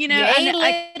 you know, Yay,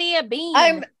 I- Lydia Bean.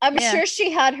 I'm Yeah. sure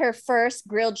she had her first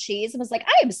grilled cheese and was like,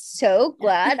 I am so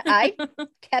glad I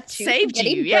kept you from Saved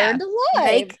getting you, yeah. burned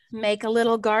alive. make a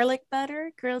little garlic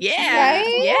butter grilled cheese. Yeah.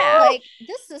 Right? Yeah. Like,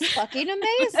 this is fucking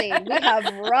amazing. We have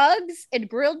rugs and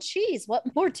grilled cheese. What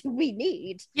more do we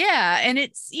need? Yeah. And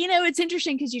it's, you know, it's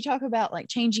interesting because you talk about like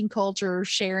changing culture,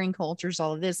 sharing cultures,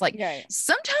 all of this. Like Right.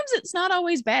 sometimes it's not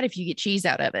always bad if you get cheese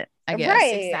out of it. I guess.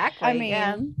 Right. Exactly, I mean,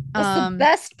 yeah. it's the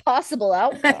best possible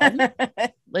outcome.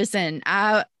 Listen,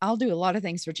 I'll do a lot of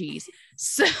things for cheese.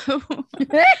 So,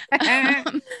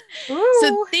 Ooh.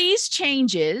 so these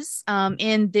changes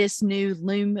in this new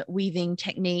loom weaving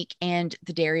technique and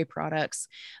the dairy products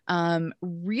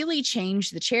really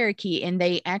changed the Cherokee, and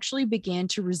they actually began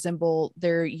to resemble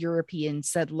their European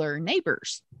settler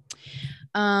neighbors.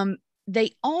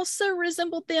 They also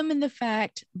resembled them in the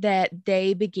fact that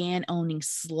they began owning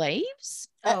slaves.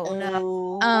 Oh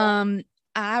no.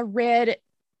 I read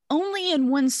only in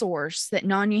one source that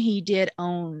Nanyehi did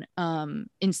own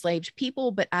enslaved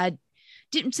people, but I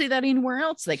didn't see that anywhere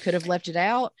else. They could have left it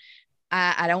out.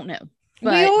 I don't know.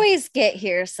 But we always get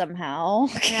here somehow.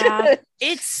 Yeah.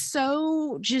 it's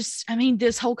so just, I mean,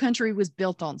 this whole country was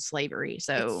built on slavery.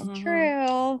 So, It's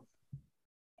True.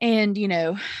 and you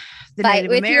know, the Fight Native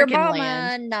with American your mama,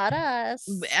 land. not us.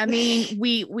 I mean,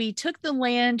 we took the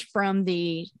land from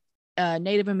the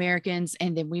Native Americans,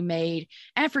 and then we made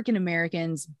African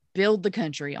Americans build the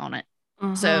country on it.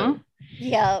 So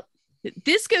Yep.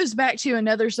 this goes back to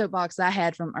another soapbox I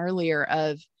had from earlier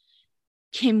of,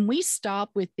 can we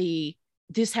stop with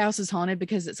this house is haunted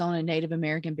because it's on a Native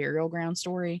American burial ground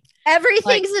story?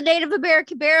 Everything's a Native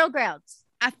American burial grounds.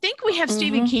 I think we have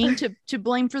Stephen King to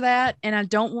blame for that, and I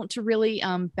don't want to really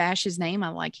bash his name. I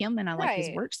like him and I like his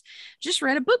Right. works. Just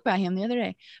read a book by him the other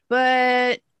day,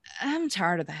 but I'm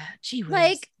tired of that. Gee whiz.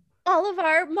 Like, all of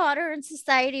our modern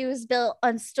society was built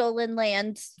on stolen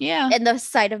land yeah, and the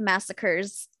site of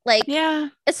massacres. Like, yeah,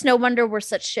 it's no wonder we're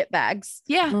such shitbags.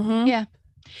 yeah, yeah.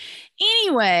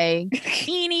 Anyway,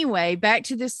 back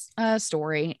to this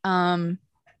story.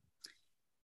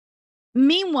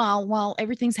 Meanwhile, while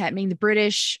everything's happening, the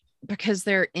British, because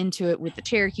they're into it with the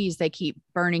Cherokees, they keep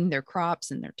burning their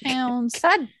crops in their towns.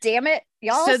 God damn it.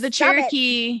 Y'all. So the stop it.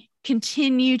 Cherokee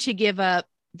continue to give up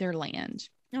their land.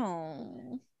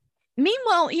 Oh.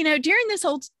 Meanwhile, you know, during this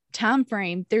whole time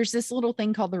frame, there's this little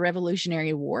thing called the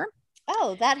Revolutionary War.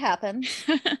 Oh, that happened.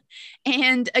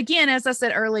 And again, as I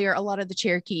said earlier, a lot of the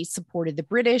Cherokees supported the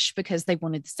British because they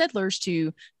wanted the settlers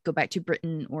to go back to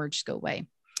Britain or just go away.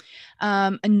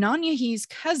 Nanyehi's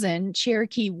cousin,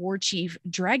 Cherokee War Chief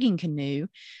Dragging Canoe,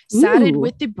 sided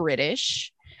with the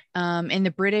British, and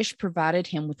the British provided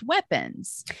him with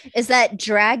weapons. Is that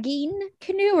dragging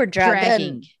canoe or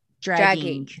dragon?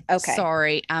 Dragging. Okay.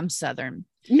 Sorry, I'm Southern.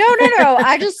 No.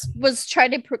 I just was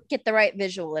trying to get the right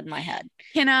visual in my head.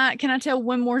 Can I tell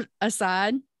one more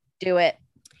aside? Do it.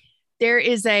 There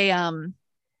is a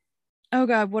oh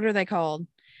God, what are they called?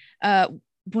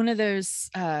 One of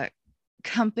those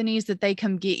companies that they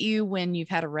come get you when you've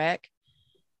had a wreck.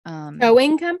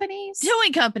 Towing companies.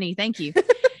 Towing company, thank you.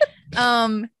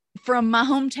 From my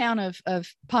hometown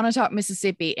of Pontotoc,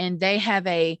 Mississippi, and they have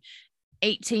a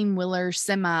 18-wheeler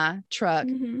semi truck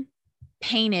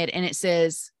painted, and it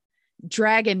says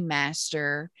Dragon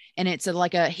Master, and it's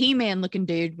like a He-Man looking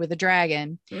dude with a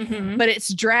dragon, but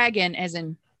it's dragon as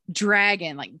in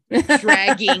dragon, like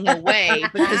dragging away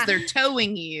because they're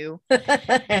towing you.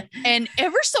 And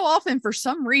ever so often, for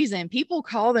some reason, people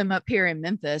call them up here in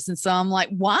Memphis, and so I'm like,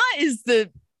 why is the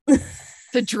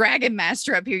Dragon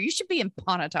Master up here? You should be in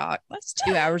Pontotoc. That's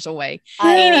 2 hours away.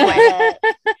 Anyway.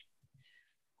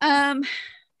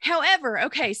 However,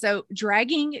 okay, so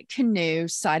Dragging Canoe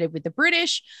sided with the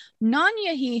British.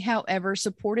 Nanyehi, however,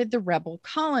 supported the rebel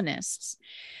colonists.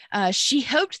 She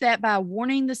hoped that by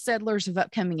warning the settlers of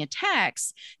upcoming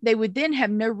attacks, they would then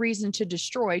have no reason to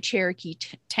destroy Cherokee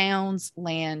towns,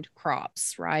 land,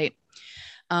 crops, right?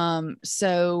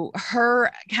 So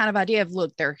her kind of idea of,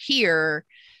 look, they're here,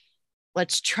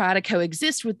 let's try to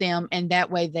coexist with them, and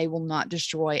that way they will not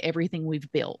destroy everything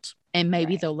we've built, and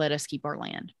maybe they'll let us keep our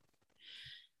land.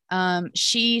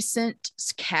 She sent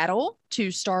cattle to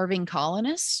starving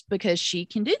colonists because she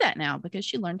can do that now because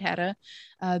she learned how to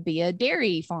be a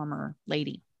dairy farmer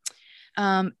lady.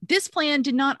 This plan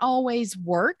did not always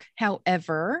work,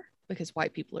 however, because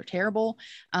white people are terrible.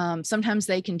 Sometimes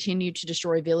they continue to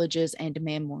destroy villages and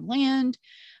demand more land.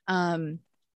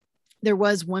 There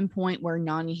was one point where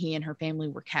Nanyehi and her family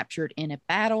were captured in a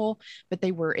battle, but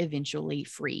they were eventually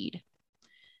freed.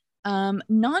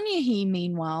 Nanyehi,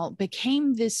 meanwhile,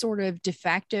 became this sort of de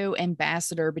facto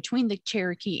ambassador between the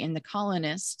Cherokee and the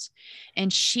colonists,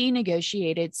 and she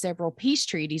negotiated several peace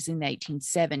treaties in the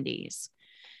 1870s.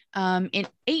 In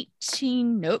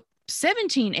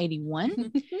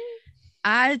 1781,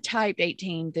 I typed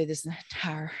 18 through this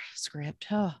entire script.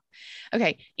 Oh.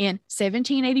 Okay. In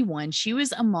 1781, she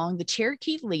was among the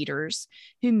Cherokee leaders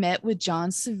who met with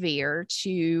John Sevier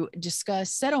to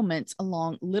discuss settlements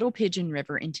along Little Pigeon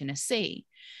River in Tennessee.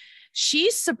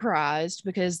 She's surprised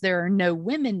because there are no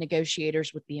women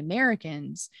negotiators with the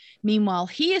Americans. Meanwhile,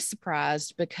 he is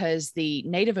surprised because the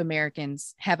Native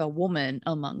Americans have a woman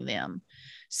among them.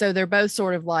 So they're both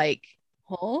sort of like,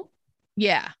 Huh?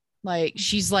 yeah, like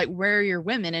she's like, where are your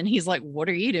women? And he's like, what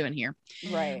are you doing here?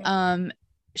 Right.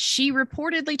 She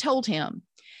reportedly told him,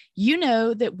 you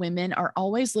know that women are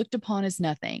always looked upon as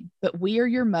nothing, but we are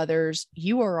your mothers.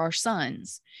 You are our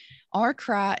sons. Our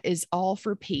cry is all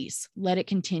for peace. Let it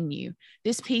continue.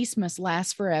 This peace must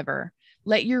last forever.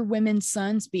 Let your women's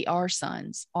sons be our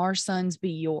sons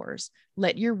be yours.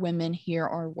 Let your women hear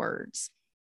our words.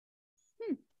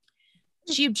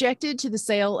 She objected to the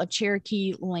sale of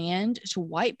Cherokee land to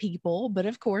white people, but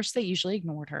of course they usually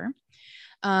ignored her.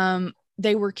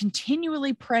 They were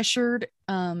continually pressured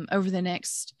over the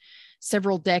next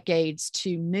several decades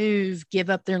to move, give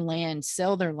up their land,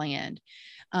 sell their land.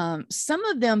 Some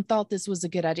of them thought this was a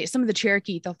good idea. Some of the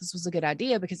Cherokee thought this was a good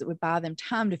idea because it would buy them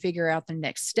time to figure out their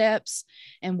next steps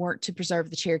and work to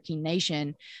preserve the Cherokee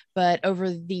Nation. But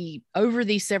over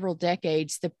these several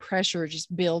decades, the pressure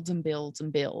just builds and builds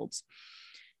and builds.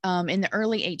 In the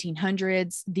early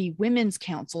 1800s, the Women's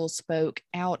Council spoke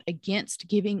out against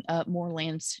giving up more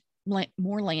land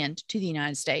to the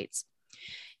United States.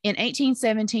 In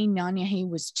 1817, Nanyehi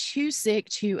was too sick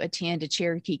to attend a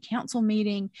Cherokee council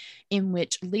meeting in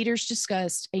which leaders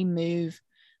discussed a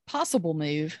possible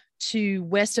move to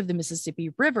west of the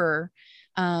Mississippi River.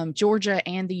 Georgia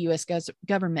and the U.S.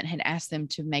 government had asked them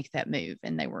to make that move,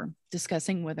 and they were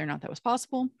discussing whether or not that was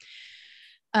possible.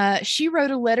 She wrote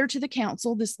a letter to the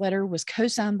council. This letter was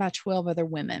co-signed by 12 other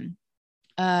women.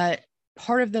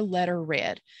 Part of the letter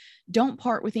read, "Don't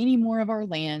part with any more of our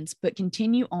lands, but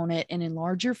continue on it and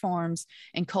enlarge your farms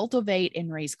and cultivate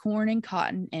and raise corn and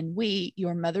cotton, and we,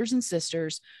 your mothers and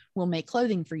sisters, will make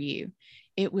clothing for you.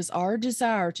 It was our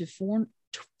desire to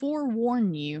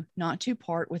forewarn you not to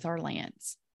part with our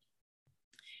lands."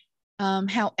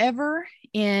 However,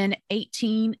 in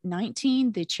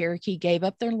 1819, the Cherokee gave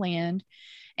up their land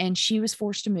and she was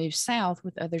forced to move south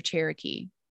with other Cherokee.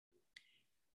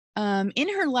 In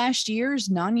her last years,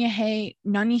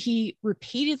 Nanyehi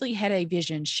repeatedly had a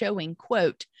vision showing,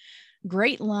 quote, a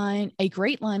great line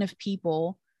of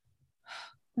people.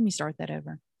 Let me start that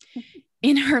over.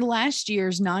 In her last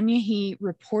years, Nanyehi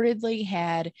reportedly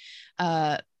had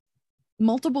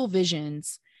multiple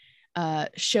visions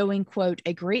showing, quote,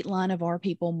 a great line of our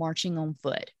people marching on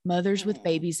foot, mothers with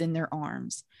babies in their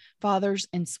arms, fathers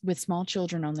with small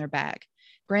children on their back,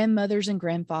 grandmothers and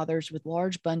grandfathers with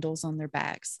large bundles on their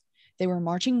backs. They were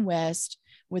marching west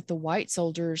with the white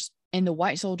soldiers, and the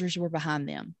white soldiers were behind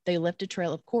them. They left a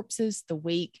trail of corpses, the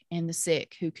weak and the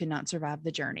sick who could not survive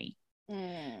the journey.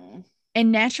 And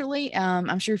naturally,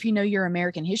 I'm sure if you know your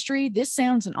American history, this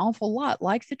sounds an awful lot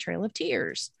like the Trail of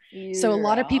Tears. Yeah. So a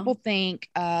lot of people think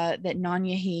that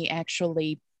Nanyehi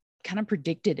actually kind of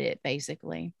predicted it,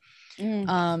 basically.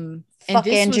 Fuck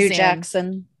Andrew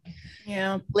Jackson.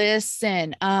 Yeah.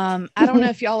 Listen, I don't know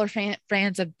if y'all are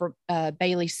fans of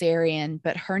Bailey Sarian,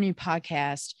 but her new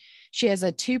podcast, she has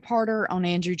a 2-parter on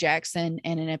Andrew Jackson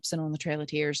and an episode on the Trail of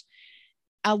Tears.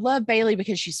 I love Bailey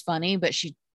because she's funny, but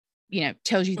she,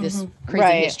 tells you this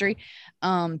crazy history.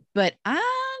 But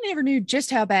I never knew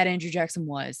just how bad Andrew Jackson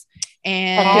was.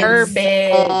 And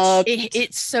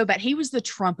it's so bad. He was the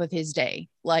Trump of his day.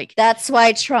 Like, that's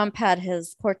why Trump had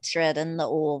his portrait in the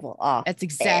Oval Office. That's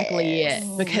exactly it.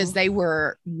 Because they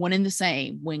were one and the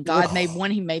same. When God made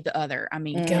one, he made the other. I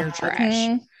mean, they're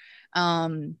trash.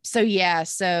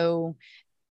 So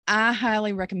I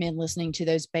highly recommend listening to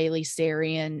those Bailey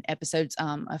Sarian episodes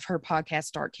of her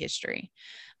podcast, Dark History.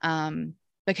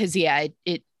 Because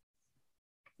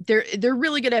they're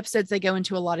really good episodes. They go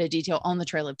into a lot of detail on the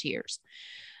Trail of Tears.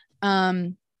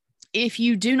 If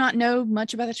you do not know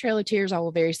much about the Trail of Tears, I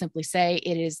will very simply say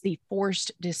it is the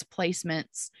forced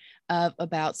displacements of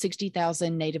about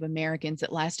 60,000 Native Americans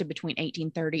that lasted between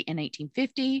 1830 and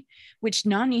 1850, which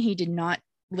Nanyehi did not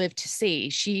live to see.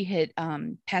 She had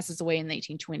passes away in the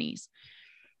 1820s.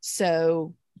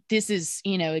 So this is,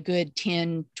 a good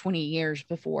 10, 20 years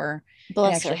before it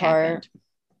actually happened.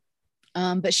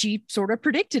 But she sort of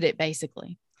predicted it,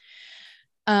 basically.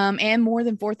 And more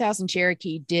than 4,000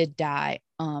 Cherokee did die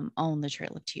on the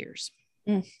Trail of Tears.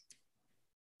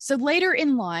 So later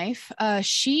in life,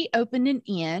 she opened an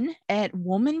inn at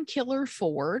Woman Killer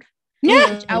Ford.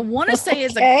 Yeah, I want to say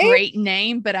is a great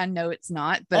name, but I know it's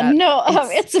not. But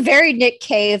it's very Nick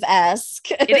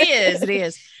Cave-esque. It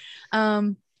is.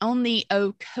 On the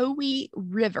Ocoee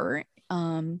River.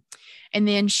 And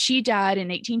then she died in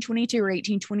 1822 or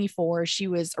 1824. She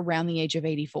was around the age of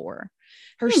 84.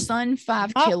 Her son,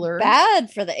 Five Not Killer.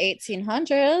 bad for the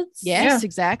 1800s. Yes,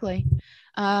 exactly.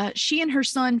 She and her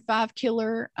son, Five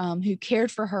Killer, who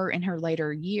cared for her in her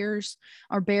later years,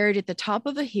 are buried at the top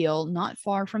of a hill not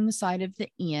far from the site of the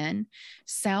inn,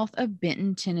 south of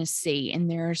Benton, Tennessee. And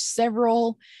there are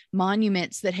several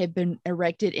monuments that have been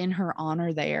erected in her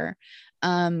honor there.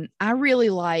 I really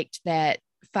liked that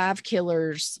Five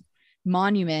Killers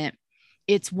monument.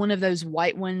 It's one of those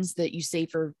white ones that you see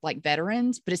for like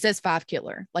veterans, but it says Five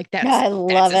Killer. Like that's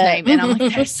his name. And I'm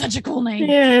like, that's such a cool name.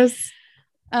 Yes.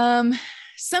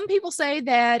 Some people say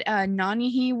that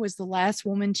Nanyehi was the last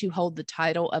woman to hold the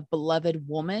title of beloved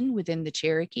woman within the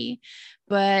Cherokee,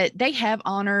 but they have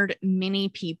honored many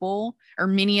people or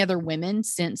many other women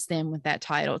since then with that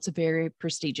title. It's a very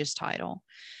prestigious title.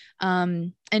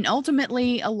 And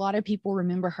ultimately, a lot of people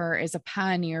remember her as a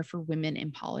pioneer for women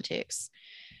in politics.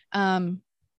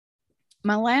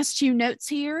 My last two notes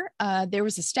here, there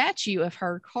was a statue of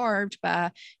her carved by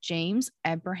James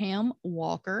Abraham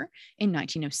Walker in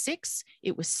 1906.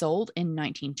 It was sold in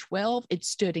 1912. It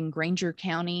stood in Granger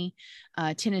County,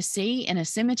 Tennessee, in a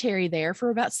cemetery there for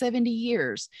about 70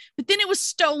 years. But then it was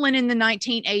stolen in the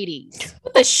 1980s.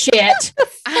 What the shit?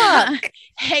 I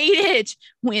hate it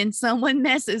when someone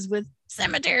messes with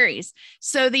cemeteries.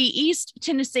 So the East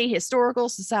Tennessee Historical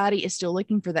Society is still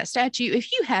looking for that statue.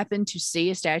 If you happen to see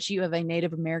a statue of a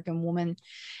Native American woman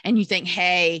and you think,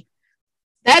 hey,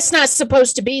 that's not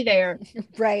supposed to be there.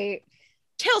 Right.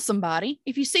 Tell somebody.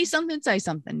 If you see something, say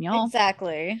something, y'all.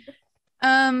 Exactly.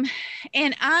 And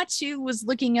I too was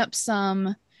looking up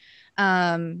some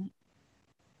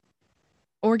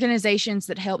organizations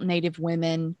that help Native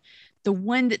women. The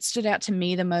one that stood out to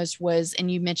me the most was,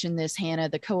 and you mentioned this, Hannah,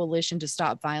 the Coalition to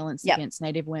Stop Violence Against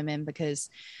Native Women, because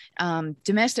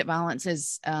domestic violence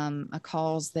is a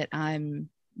cause that I'm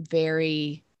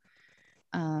very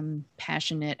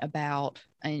passionate about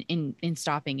in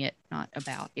stopping it, not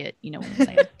about it. You know what I'm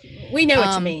saying? We know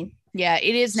what you mean. Yeah,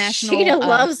 it is national. Sheeta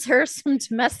loves her some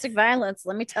domestic violence,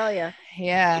 let me tell you.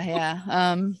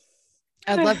 Yeah.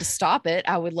 I'd love to stop it.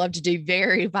 I would love to do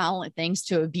very violent things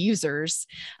to abusers.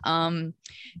 Sometimes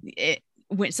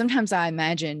I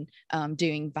imagine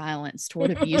doing violence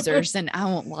toward abusers, and I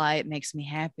won't lie, it makes me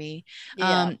happy.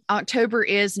 Yeah. October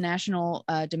is National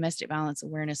Domestic Violence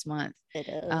Awareness Month. It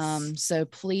is. So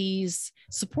please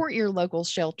support your local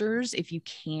shelters if you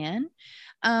can.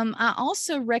 I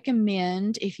also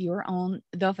recommend, if you're on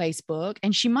the Facebook,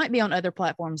 and she might be on other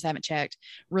platforms, I haven't checked,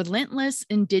 Relentless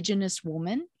Indigenous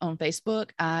Woman on Facebook.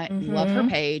 I love her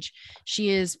page. She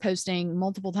is posting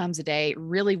multiple times a day,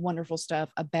 really wonderful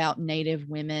stuff about Native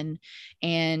women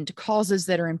and causes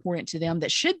that are important to them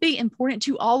that should be important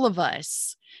to all of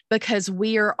us, because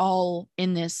we are all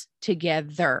in this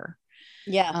together.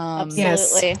 Yeah,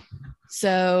 absolutely. Yes.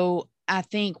 So I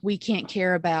think we can't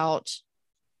care about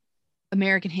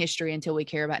American history until we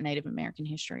care about Native American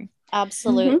history.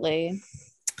 Absolutely.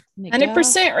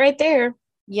 100% right there.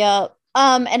 Yep.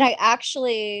 And I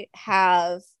actually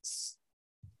have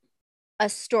a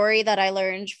story that I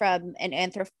learned from an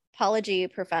anthropology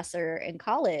professor in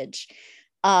college.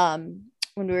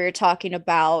 When we were talking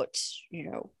about,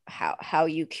 how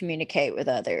you communicate with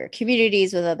other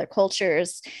communities, with other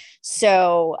cultures.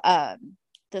 So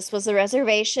this was a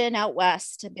reservation out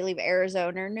west, I believe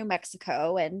Arizona or New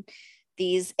Mexico, and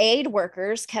these aid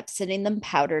workers kept sending them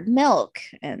powdered milk,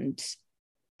 and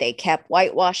they kept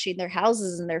whitewashing their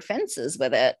houses and their fences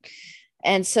with it.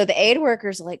 And so the aid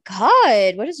workers were like,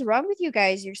 God, what is wrong with you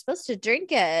guys? You're supposed to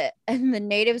drink it. And the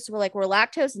natives were like, we're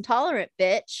lactose intolerant,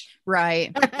 bitch.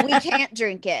 Right. We can't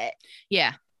drink it.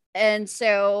 Yeah. And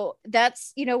so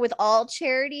that's, with all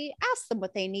charity, ask them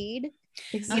what they need.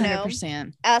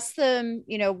 100%. Ask them,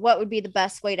 what would be the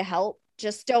best way to help.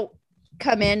 Just don't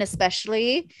come in,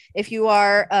 especially if you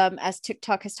are, as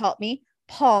TikTok has taught me,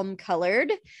 palm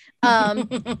colored.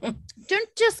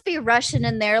 Don't just be rushing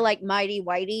in there like mighty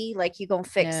whitey, like you gonna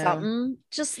fix something.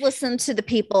 Just listen to the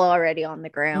people already on the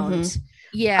ground.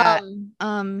 Yeah.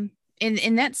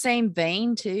 In that same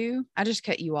vein too, I just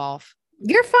cut you off.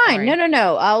 You're fine. Sorry.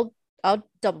 No. I'll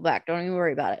double back. Don't even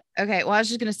worry about it. Okay. Well, I was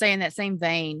just going to say, in that same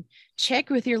vein, check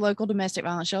with your local domestic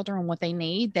violence shelter on what they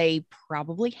need. They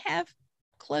probably have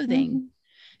clothing,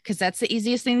 because that's the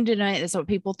easiest thing to do. That's what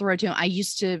people throw to them. I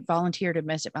used to volunteer at a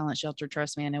domestic violence shelter.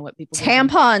 Trust me, I know what people do.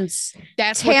 Tampons.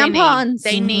 That's tampons. What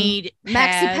they need. They need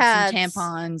maxi pads, and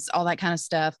tampons, all that kind of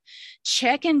stuff.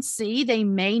 Check and see. They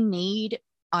may need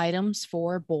items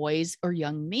for boys or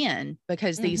young men,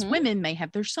 because these women may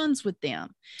have their sons with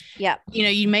them. Yeah.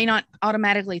 You may not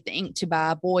automatically think to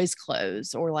buy boys'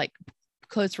 clothes or like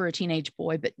clothes for a teenage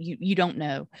boy, but you don't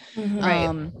know.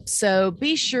 Right. So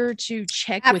be sure to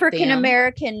check with African them.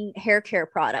 American hair care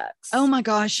products. Oh my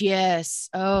gosh, yes.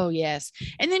 Oh yes.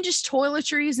 And then just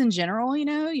toiletries in general,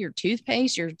 your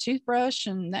toothpaste, your toothbrush,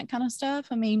 and that kind of stuff.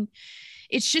 I mean,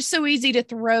 it's just so easy to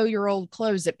throw your old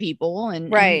clothes at people,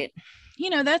 and right.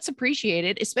 That's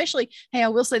appreciated, especially, hey, I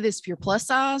will say this, if you're plus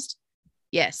sized,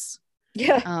 yes.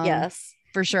 Yeah. Yes.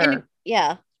 For sure. And,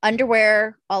 yeah.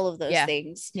 Underwear, all of those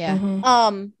things. Yeah.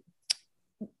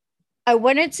 I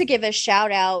wanted to give a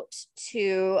shout out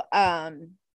to I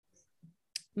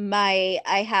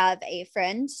have a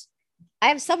friend. I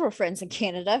have several friends in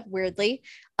Canada, weirdly.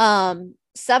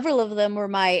 Several of them were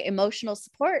my emotional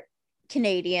support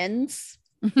Canadians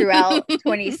throughout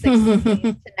 2016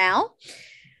 to now.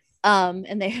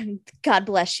 And they, God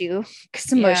bless you,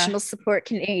 because emotional support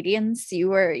Canadians,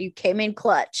 you came in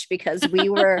clutch, because we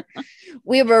were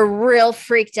real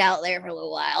freaked out there for a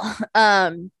little while.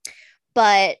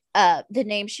 But the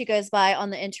name she goes by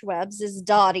on the interwebs is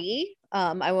Dottie.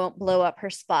 I won't blow up her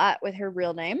spot with her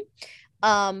real name.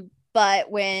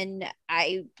 But when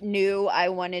I knew I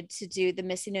wanted to do the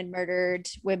missing and murdered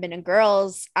women and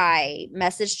girls, I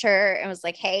messaged her and was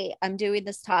like, hey, I'm doing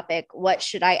this topic. What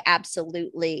should I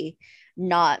absolutely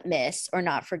not miss or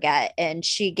not forget? And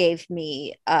she gave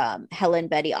me Helen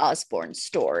Betty Osborne's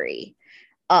story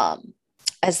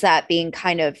as that being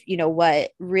kind of,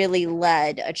 what really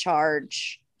led a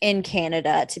charge in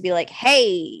Canada to be like,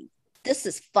 hey, this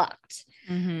is fucked.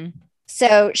 Mm-hmm.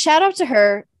 So shout out to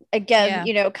her.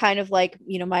 Again, kind of like,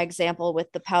 my example with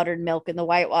the powdered milk and the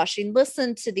whitewashing.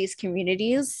 Listen to these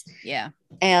communities. Yeah.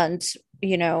 And,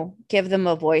 give them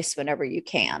a voice whenever you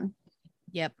can.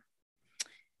 Yep.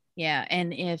 Yeah.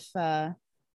 And if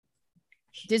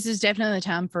this is definitely the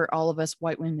time for all of us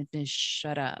white women to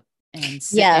shut up and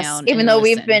sit down. Even though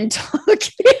listen. we've been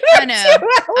talking.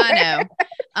 I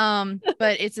know.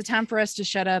 But it's a time for us to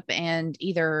shut up and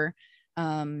either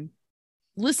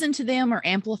listen to them or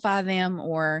amplify them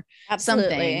or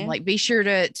something. Like, be sure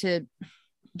to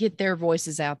get their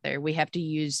voices out there. We have to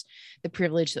use the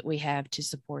privilege that we have to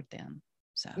support them.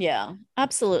 So yeah,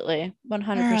 absolutely.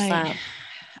 100%. Right.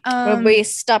 When we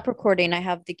stop recording, I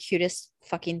have the cutest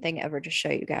fucking thing ever to show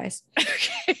you guys.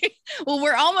 Okay. Well,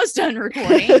 we're almost done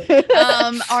recording.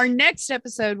 Our next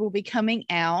episode will be coming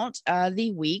out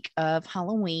the week of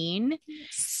Halloween,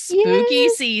 spooky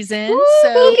season.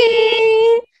 So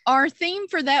our theme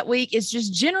for that week is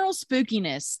just general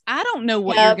spookiness. I don't know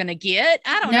what you're going to get.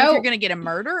 I don't know if you're going to get a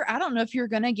murder. I don't know if you're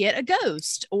going to get a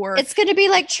ghost, or it's going to be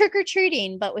like trick or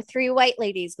treating, but with 3 white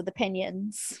ladies with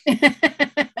opinions.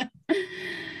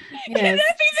 Yes. That'd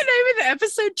be the name of the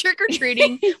episode, Trick or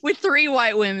Treating with 3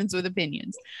 white women with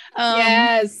opinions.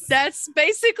 Yes. That's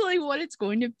basically what it's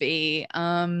going to be.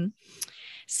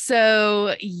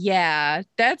 So yeah,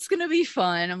 that's going to be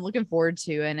fun. I'm looking forward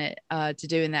to it, to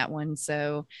doing that one.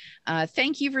 So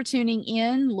thank you for tuning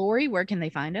in. Lori, where can they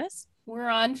find us? We're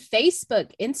on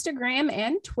Facebook, Instagram,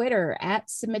 and Twitter at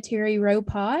Cemetery Row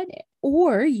Pod,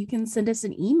 or you can send us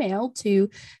an email to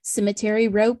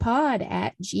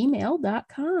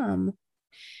cemeteryrowpod@gmail.com.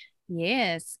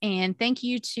 Yes. And thank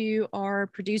you to our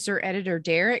producer editor,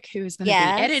 Derek, who is going to be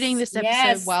editing this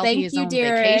episode while he is on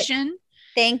vacation.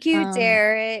 Thank you,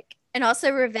 Derek. And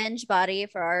also Revenge Body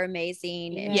for our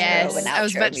amazing intro and outro I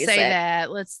was about to music. say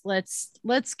that.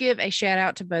 Let's give a shout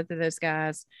out to both of those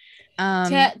guys.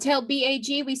 Tell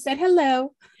BAG we said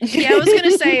hello. Yeah, I was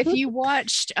gonna say, if you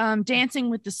watched Dancing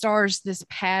with the Stars this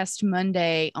past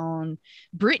Monday on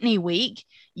Britney Week,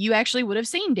 you actually would have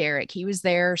seen Derek. He was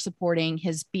there supporting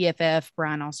his BFF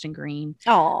Brian Austin Green.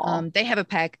 Oh, they have a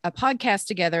podcast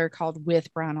together called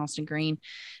With Brian Austin Green.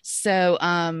 So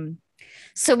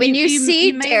so when you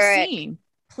see Derek,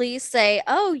 please say,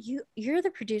 "Oh, you're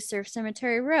the producer of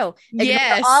Cemetery Row."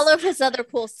 Ignore all of his other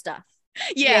cool stuff.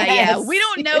 Yeah. We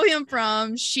don't know him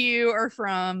from Shoe or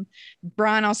from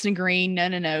Brian Austin Green.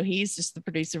 No. He's just the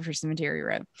producer for Cemetery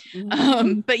Row.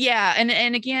 Mm-hmm. But yeah,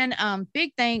 and again,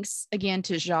 big thanks again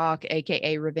to Jacques,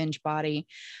 aka Revenge Body.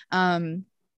 I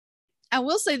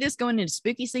will say this going into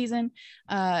spooky season,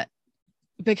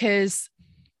 because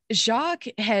Jacques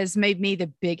has made me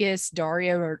the biggest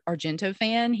Dario Argento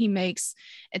fan. He makes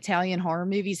Italian horror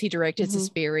movies. He directed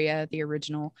Suspiria, the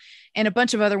original, and a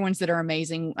bunch of other ones that are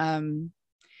amazing.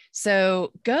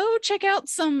 So go check out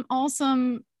some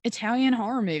awesome Italian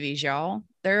horror movies, y'all.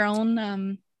 They're on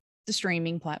the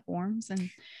streaming platforms, and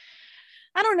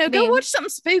I don't know, go watch something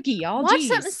spooky, y'all. Watch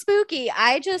something spooky.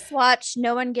 I just watched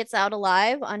No One Gets Out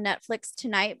Alive on Netflix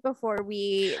tonight before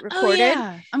we recorded. Oh,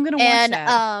 yeah. I'm gonna watch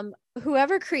that.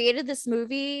 Whoever created this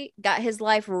movie got his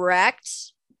life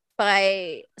wrecked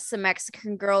by some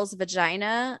Mexican girl's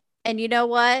vagina. And you know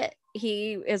what?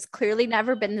 He has clearly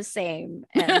never been the same.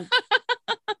 And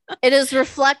it is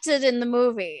reflected in the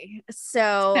movie.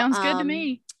 So Sounds good to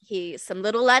me. Some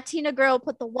little Latina girl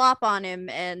put the wop on him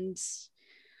and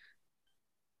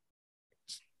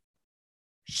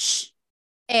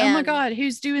oh my God,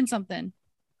 who's doing something?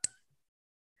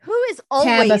 Who is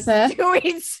always Tabitha.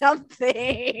 doing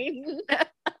something?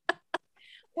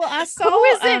 Well, I saw Who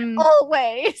is it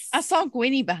always? I saw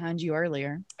Gwenny behind you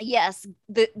earlier. Yes,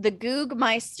 the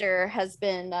Googmeister has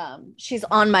been she's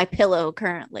on my pillow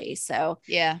currently. So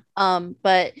Yeah.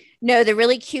 but no, the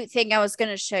really cute thing I was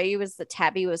going to show you was that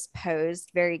Tabby was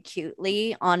posed very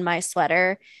cutely on my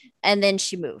sweater, and then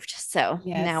she moved. So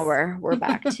Yes. now we're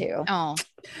back to Oh,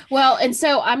 Well, and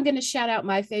so I'm going to shout out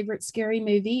my favorite scary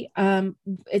movie.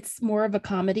 It's more of a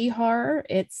comedy horror.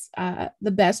 It's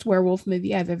the best werewolf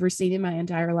movie I've ever seen in my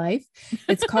entire life.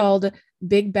 It's called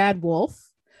Big Bad Wolf.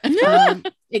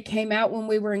 It came out when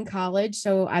we were in college,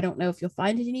 so I don't know if you'll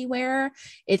find it anywhere.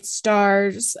 It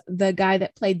stars the guy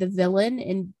that played the villain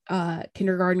in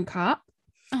Kindergarten Cop,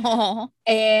 oh,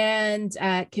 and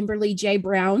Kimberly J.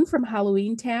 Brown from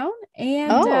Halloween Town,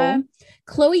 and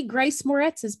Chloe Grace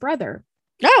Moretz's brother.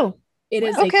 oh It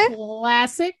is Okay. a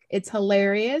classic. It's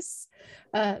hilarious,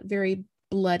 very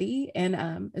bloody,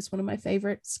 and it's one of my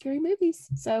favorite scary movies.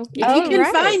 So if you can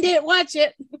Alright. find it, watch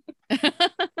it.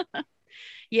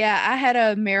 yeah. I had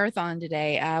a marathon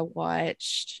today. I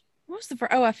watched. What was the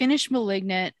first? Oh, I finished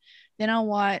 *Malignant*. Then I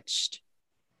watched.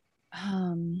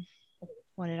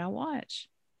 What did I watch?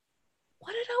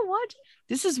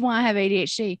 This is why I have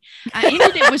ADHD. I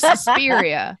ended it with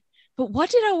Suspiria, but what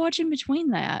did I watch in between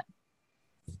that?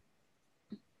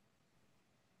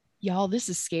 Y'all, this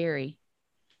is scary.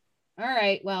 All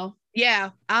right. Well,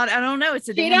 Yeah, I don't know. It's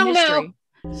a You damn don't mystery. know.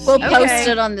 we'll Okay. post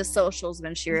it on the socials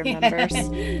when she remembers.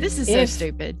 This is so If-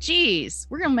 stupid. Jeez,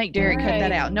 we're gonna make Derek cut that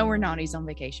Alright. out. No, we're not. He's on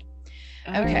vacation.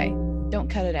 all Okay, right. don't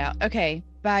cut it out. Okay,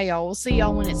 bye, y'all. We'll see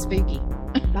y'all when it's spooky.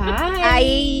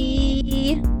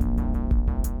 Bye. Bye.